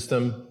Defense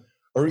System,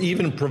 or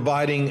even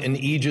providing an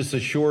Aegis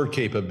Ashore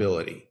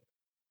capability.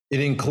 It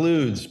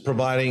includes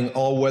providing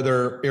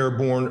all-weather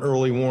airborne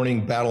early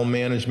warning battle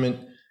management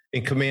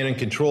and command and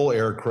control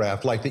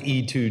aircraft like the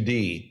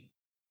E-2D,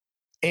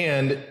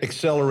 and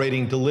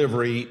accelerating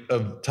delivery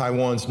of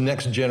Taiwan's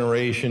next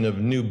generation of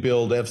new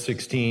build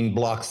F-16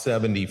 Block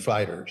 70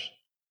 fighters.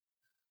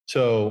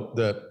 So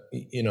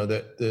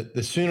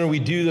the sooner we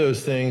do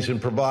those things and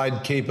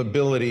provide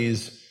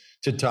capabilities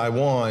to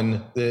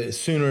Taiwan, the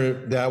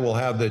sooner that will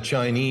have the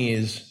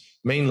Chinese,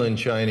 mainland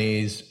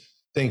Chinese,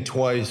 think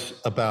twice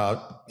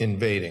about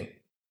invading.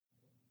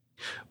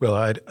 Well,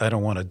 I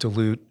don't want to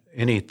dilute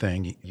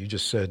anything you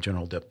just said,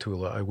 General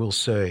Deptula. I will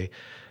say,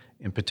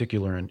 in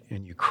particular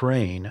in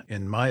Ukraine,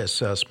 in my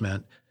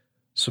assessment,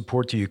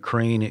 support to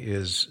Ukraine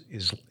is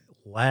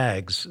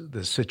lags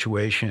the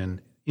situation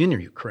in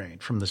Ukraine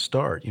from the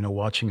start.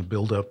 Watching a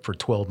buildup for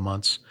 12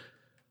 months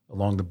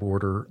along the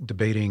border,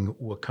 debating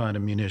what kind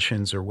of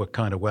munitions or what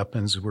kind of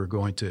weapons we're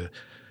going to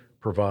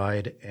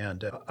provide.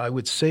 And I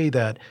would say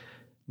that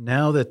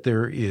now that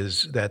there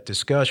is that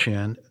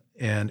discussion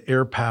and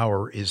air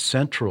power is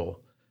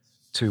central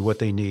to what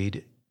they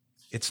need,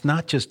 it's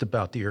not just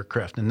about the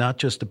aircraft and not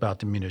just about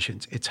the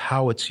munitions, it's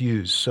how it's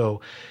used.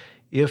 So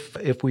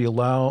if we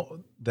allow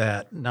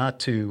that not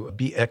to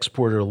be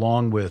exported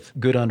along with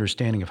good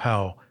understanding of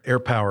how air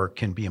power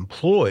can be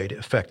employed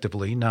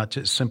effectively, not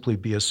to simply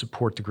be a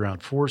support to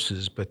ground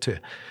forces, but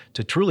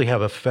to truly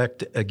have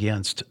effect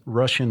against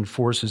Russian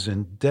forces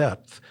in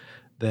depth,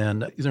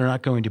 then they're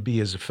not going to be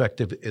as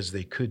effective as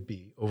they could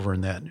be over in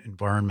that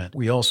environment.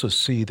 We also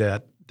see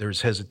that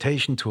there's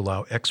hesitation to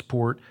allow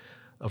export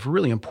of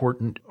really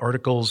important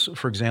articles.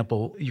 For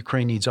example,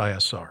 Ukraine needs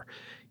ISR.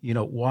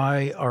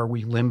 Why are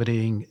we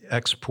limiting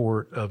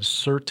export of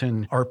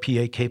certain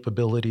RPA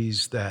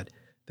capabilities that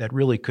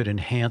really could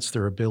enhance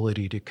their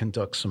ability to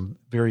conduct some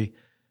very,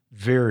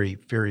 very,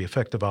 very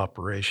effective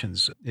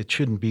operations? It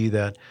shouldn't be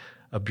that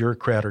a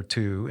bureaucrat or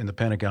two in the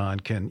Pentagon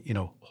can,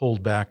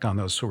 hold back on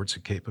those sorts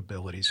of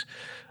capabilities.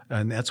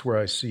 And that's where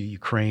I see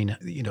Ukraine,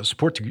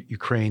 support to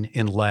Ukraine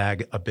in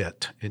lag a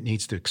bit. It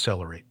needs to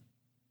accelerate.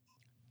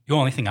 The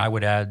only thing I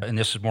would add, and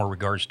this is more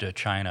regards to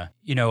China,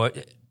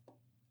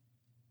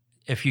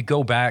 if you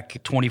go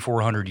back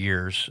 2,400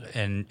 years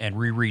and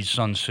reread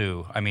Sun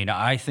Tzu,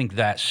 I think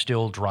that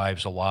still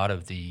drives a lot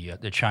of the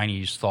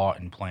Chinese thought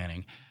and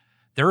planning.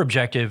 Their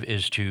objective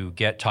is to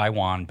get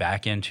Taiwan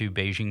back into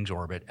Beijing's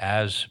orbit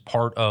as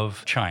part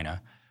of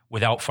China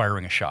without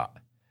firing a shot.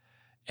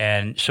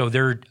 And so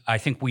I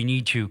think we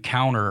need to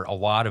counter a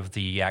lot of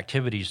the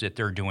activities that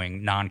they're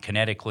doing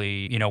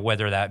non-kinetically,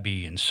 whether that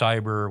be in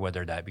cyber,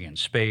 whether that be in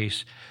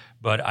space.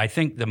 But I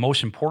think the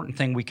most important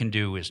thing we can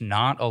do is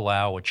not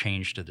allow a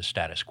change to the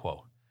status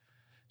quo.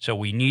 So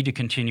we need to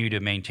continue to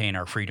maintain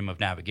our freedom of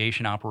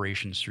navigation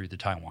operations through the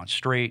Taiwan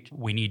Strait.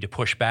 We need to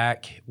push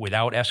back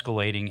without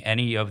escalating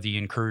any of the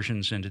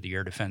incursions into the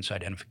air defense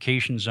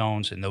identification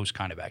zones and those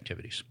kind of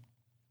activities.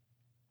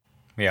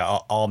 Yeah,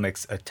 all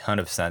makes a ton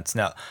of sense.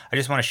 Now, I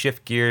just want to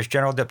shift gears.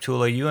 General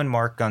Deptula, you and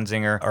Mark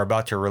Gunzinger are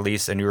about to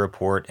release a new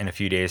report in a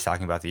few days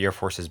talking about the Air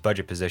Force's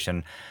budget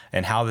position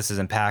and how this is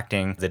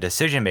impacting the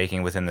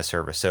decision-making within the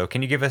service. So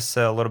can you give us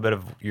a little bit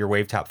of your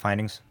wave top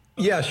findings?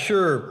 Yeah,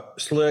 sure,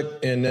 Slick.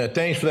 And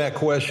thanks for that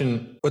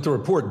question. What the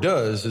report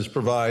does is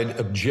provide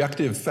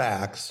objective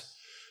facts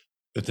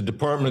that the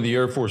Department of the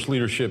Air Force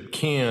leadership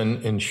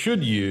can and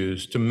should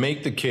use to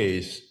make the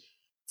case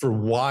for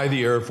why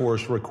the Air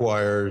Force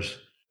requires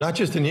not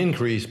just an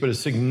increase, but a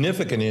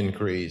significant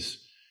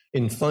increase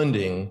in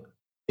funding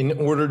in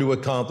order to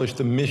accomplish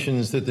the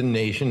missions that the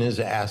nation has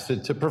asked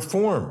it to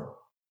perform.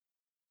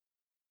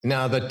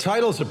 Now, the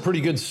title's a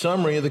pretty good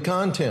summary of the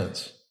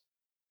contents.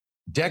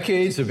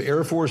 Decades of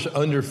Air Force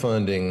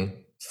underfunding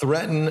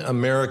threaten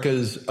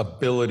America's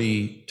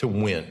ability to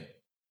win.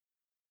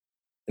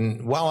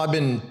 And while I've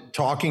been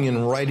talking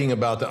and writing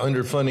about the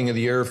underfunding of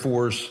the Air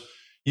Force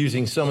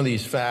using some of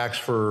these facts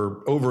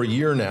for over a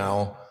year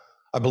now,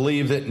 I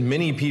believe that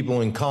many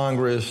people in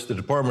Congress, the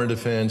Department of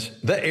Defense,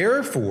 the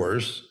Air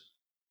Force,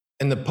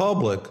 and the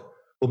public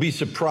will be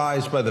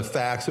surprised by the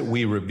facts that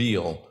we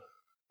reveal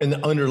and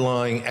the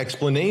underlying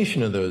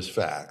explanation of those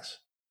facts.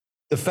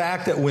 The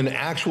fact that when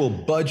actual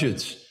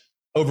budgets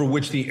over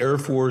which the Air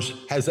Force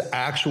has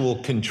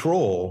actual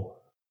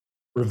control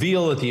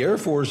reveal that the Air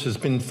Force has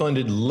been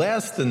funded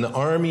less than the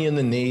Army and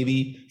the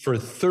Navy for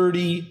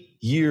 30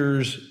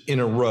 years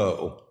in a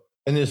row.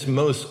 And this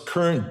most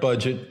current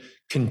budget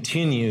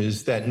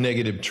continues that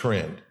negative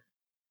trend.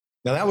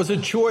 Now, that was a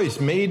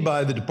choice made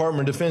by the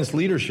Department of Defense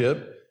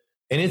leadership,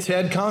 and it's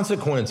had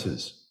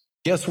consequences.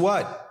 Guess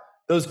what?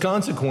 Those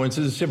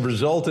consequences have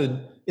resulted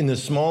in the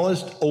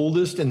smallest,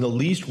 oldest, and the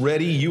least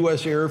ready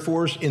U.S. Air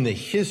Force in the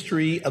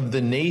history of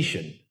the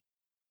nation,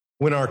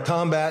 when our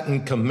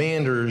combatant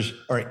commanders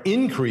are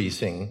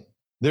increasing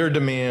their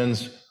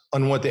demands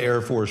on what the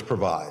Air Force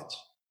provides.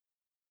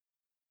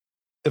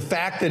 The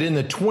fact that in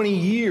the 20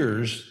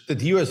 years that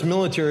the U.S.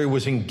 military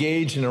was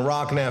engaged in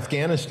Iraq and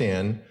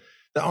Afghanistan,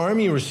 the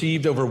Army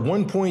received over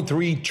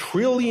 $1.3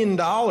 trillion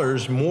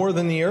more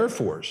than the Air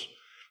Force.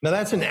 Now,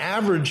 that's an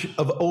average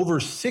of over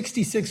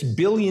 $66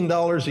 billion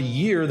a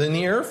year than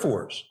the Air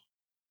Force.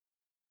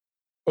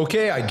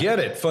 Okay, I get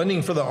it.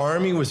 Funding for the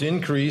Army was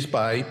increased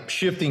by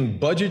shifting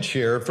budget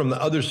share from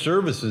the other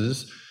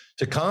services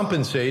to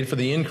compensate for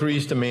the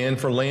increased demand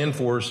for land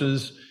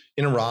forces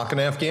in Iraq and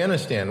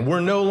Afghanistan. We're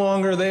no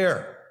longer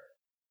there.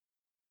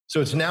 So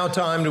it's now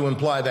time to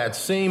apply that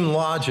same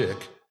logic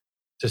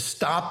to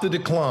stop the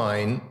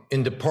decline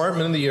in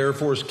Department of the Air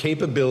Force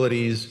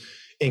capabilities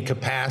and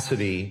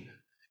capacity,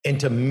 and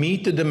to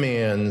meet the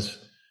demands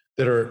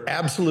that are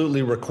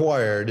absolutely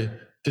required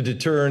to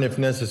deter and, if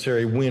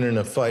necessary, win in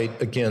a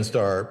fight against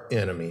our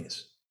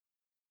enemies.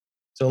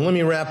 So let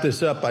me wrap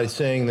this up by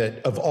saying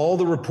that of all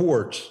the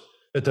reports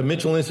that the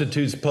Mitchell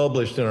Institute's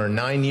published in our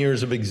 9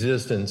 years of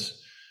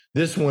existence,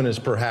 this one is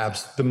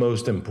perhaps the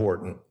most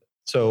important.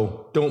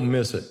 So don't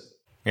miss it.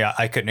 Yeah,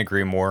 I couldn't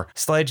agree more.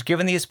 Sledge,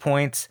 given these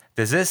points,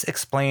 does this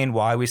explain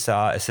why we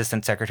saw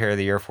Assistant Secretary of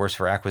the Air Force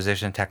for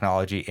Acquisition,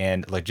 Technology,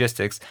 and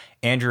Logistics,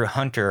 Andrew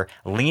Hunter,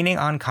 leaning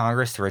on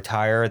Congress to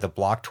retire the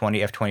Block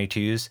 20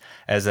 F-22s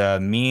as a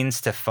means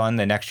to fund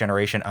the next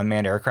generation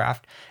unmanned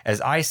aircraft?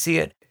 As I see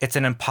it, it's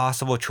an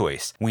impossible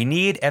choice. We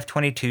need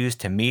F-22s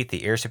to meet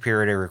the air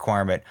superiority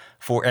requirement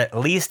for at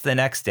least the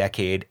next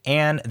decade,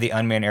 and the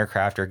unmanned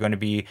aircraft are going to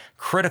be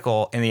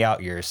critical in the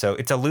out years. So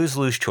it's a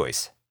lose-lose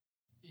choice.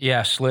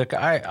 Yeah, Slick,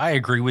 I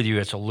agree with you.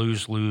 It's a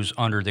lose-lose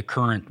under the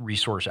current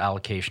resource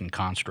allocation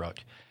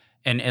construct.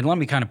 And let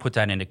me kind of put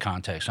that into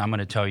context. I'm going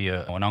to tell you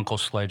an Uncle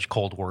Sledge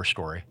Cold War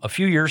story. A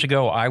few years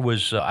ago, I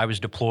was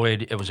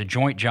deployed. It was a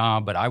joint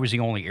job, but I was the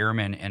only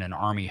airman in an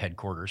Army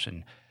headquarters,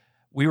 and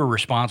we were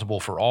responsible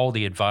for all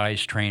the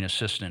advise, train,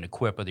 assist, and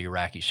equip of the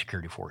Iraqi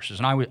security forces.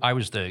 And I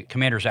was the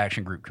Commander's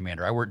Action Group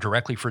commander. I worked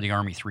directly for the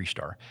Army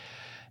 3-star.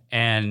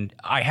 And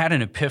I had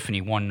an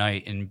epiphany one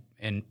night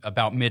in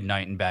about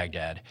midnight in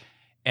Baghdad.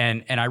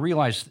 And I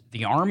realized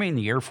the Army and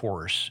the Air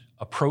Force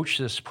approach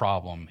this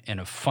problem in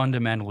a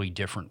fundamentally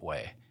different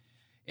way.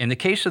 In the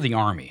case of the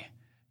Army,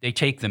 they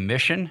take the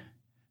mission,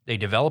 they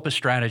develop a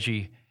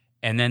strategy,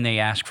 and then they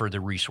ask for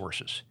the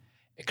resources.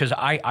 Because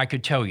I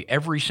could tell you,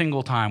 every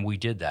single time we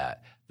did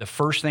that, the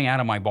first thing out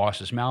of my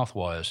boss's mouth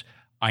was,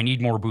 I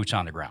need more boots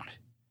on the ground.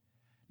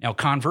 Now,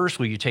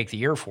 conversely, you take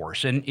the Air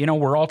Force, and,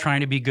 we're all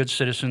trying to be good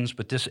citizens,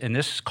 but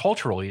this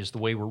culturally is the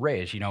way we're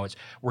raised.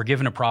 We're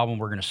given a problem,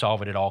 we're going to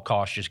solve it at all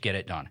costs, just get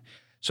it done.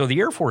 So the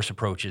Air Force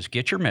approach is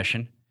get your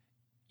mission,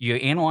 you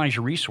analyze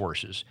your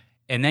resources,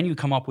 and then you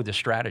come up with a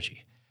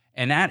strategy.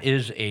 And that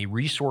is a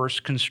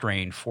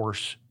resource-constrained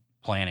force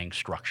planning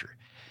structure.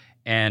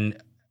 And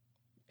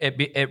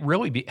it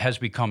really has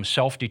become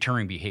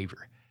self-deterring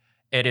behavior.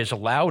 It has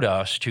allowed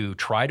us to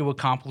try to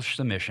accomplish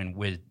the mission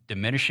with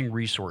diminishing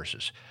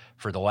resources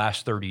for the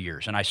last 30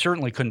 years. And I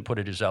certainly couldn't put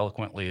it as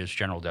eloquently as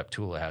General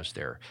Deptula has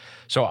there.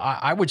 So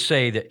I would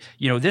say that,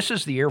 this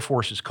is the Air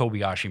Force's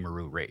Kobayashi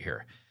Maru right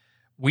here.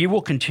 We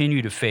will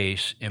continue to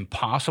face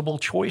impossible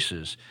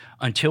choices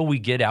until we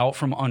get out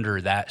from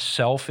under that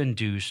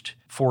self-induced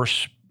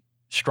force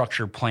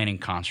structure planning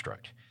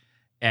construct.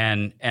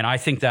 And I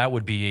think that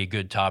would be a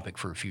good topic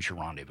for a future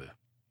rendezvous.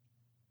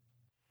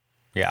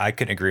 Yeah, I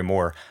couldn't agree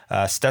more.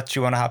 Stutz,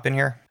 you want to hop in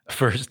here?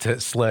 First,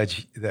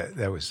 Sledge,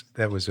 that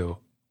was a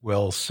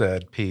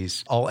well-said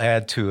piece. I'll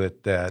add to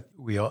it that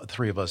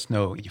three of us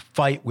know you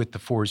fight with the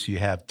force you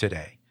have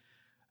today.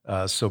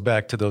 So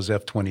back to those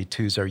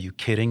F-22s, are you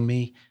kidding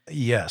me?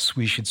 Yes,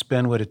 we should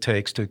spend what it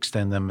takes to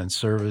extend them in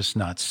service,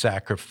 not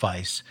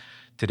sacrifice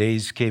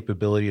today's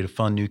capability to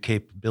fund new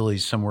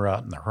capabilities somewhere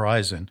out in the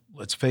horizon.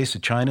 Let's face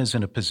it, China's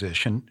in a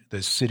position,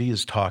 the city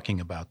is talking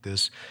about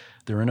this,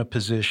 they're in a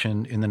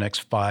position in the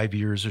next 5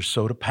 years or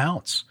so to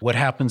pounce. What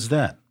happens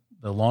then?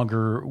 The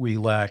longer we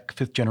lack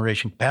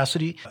fifth-generation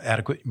capacity,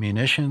 adequate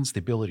munitions, the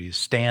ability to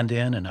stand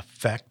in and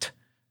affect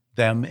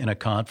them in a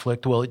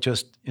conflict, well, it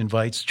just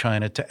invites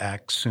China to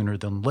act sooner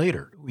than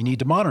later. We need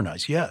to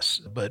modernize, yes,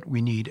 but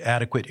we need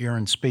adequate air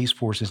and space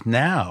forces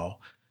now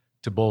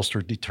to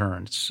bolster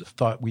deterrence.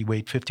 Thought we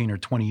wait 15 or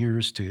 20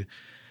 years to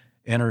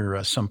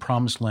enter some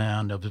promised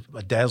land of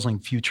a dazzling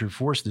future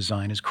force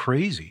design is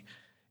crazy.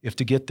 If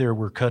to get there,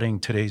 we're cutting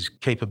today's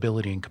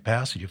capability and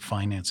capacity to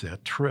finance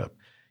that trip.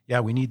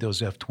 Yeah, we need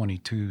those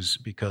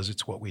F-22s because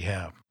it's what we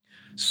have.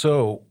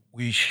 So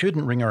we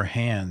shouldn't wring our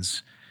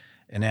hands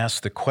and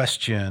ask the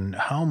question,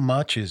 how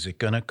much is it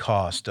going to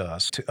cost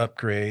us to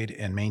upgrade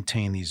and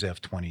maintain these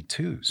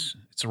F-22s?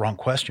 It's the wrong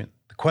question.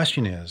 The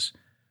question is,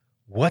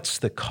 what's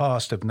the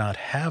cost of not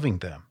having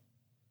them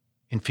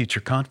in future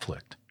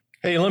conflict?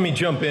 Hey, let me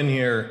jump in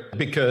here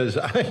because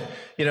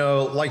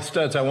like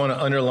Stutz, I want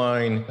to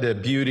underline the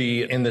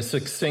beauty and the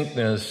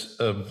succinctness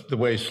of the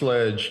way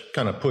Sledge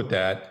kind of put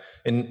that.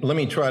 And let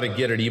me try to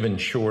get it even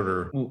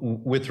shorter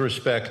with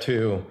respect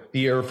to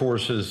the Air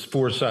Force's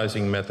force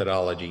sizing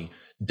methodology.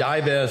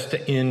 Divest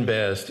to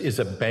invest is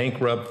a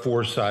bankrupt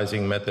force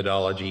sizing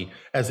methodology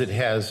as it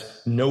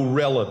has no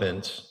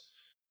relevance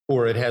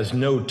or it has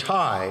no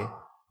tie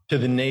to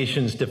the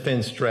nation's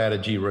defense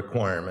strategy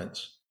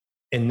requirements.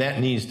 And that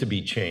needs to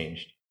be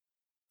changed.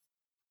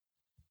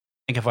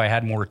 I think if I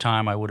had more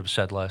time, I would have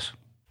said less.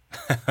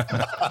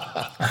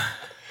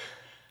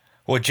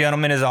 Well,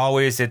 gentlemen, as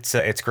always,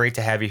 it's great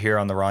to have you here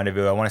on the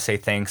Rendezvous. I want to say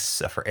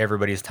thanks for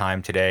everybody's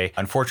time today.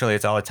 Unfortunately,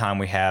 it's all the time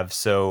we have.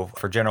 So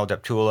for General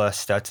Deptula,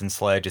 Stutz, and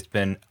Sledge, it's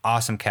been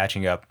awesome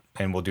catching up,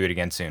 and we'll do it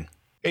again soon.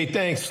 Hey,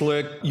 thanks,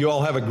 Slick. You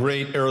all have a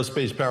great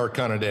aerospace power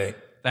kind of day.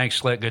 Thanks,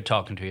 Slick. Good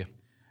talking to you.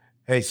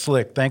 Hey,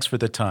 Slick, thanks for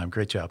the time.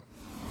 Great job.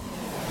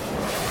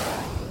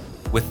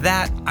 With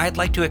that, I'd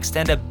like to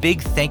extend a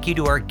big thank you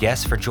to our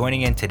guests for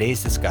joining in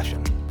today's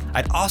discussion.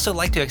 I'd also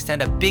like to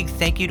extend a big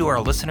thank you to our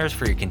listeners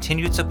for your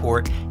continued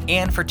support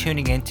and for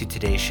tuning in to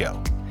today's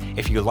show.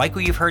 If you like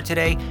what you've heard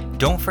today,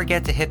 don't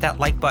forget to hit that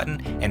like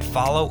button and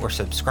follow or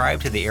subscribe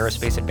to the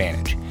Aerospace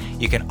Advantage.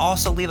 You can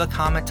also leave a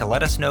comment to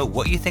let us know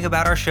what you think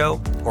about our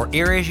show or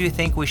areas you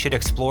think we should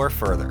explore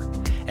further.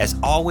 As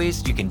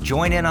always, you can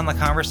join in on the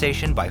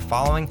conversation by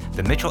following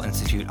the Mitchell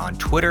Institute on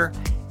Twitter,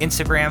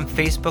 Instagram,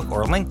 Facebook,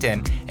 or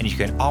LinkedIn, and you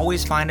can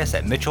always find us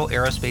at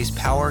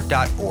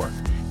mitchellaerospacepower.org.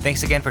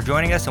 Thanks again for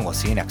joining us, and we'll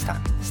see you next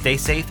time. Stay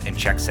safe and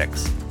check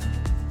 6.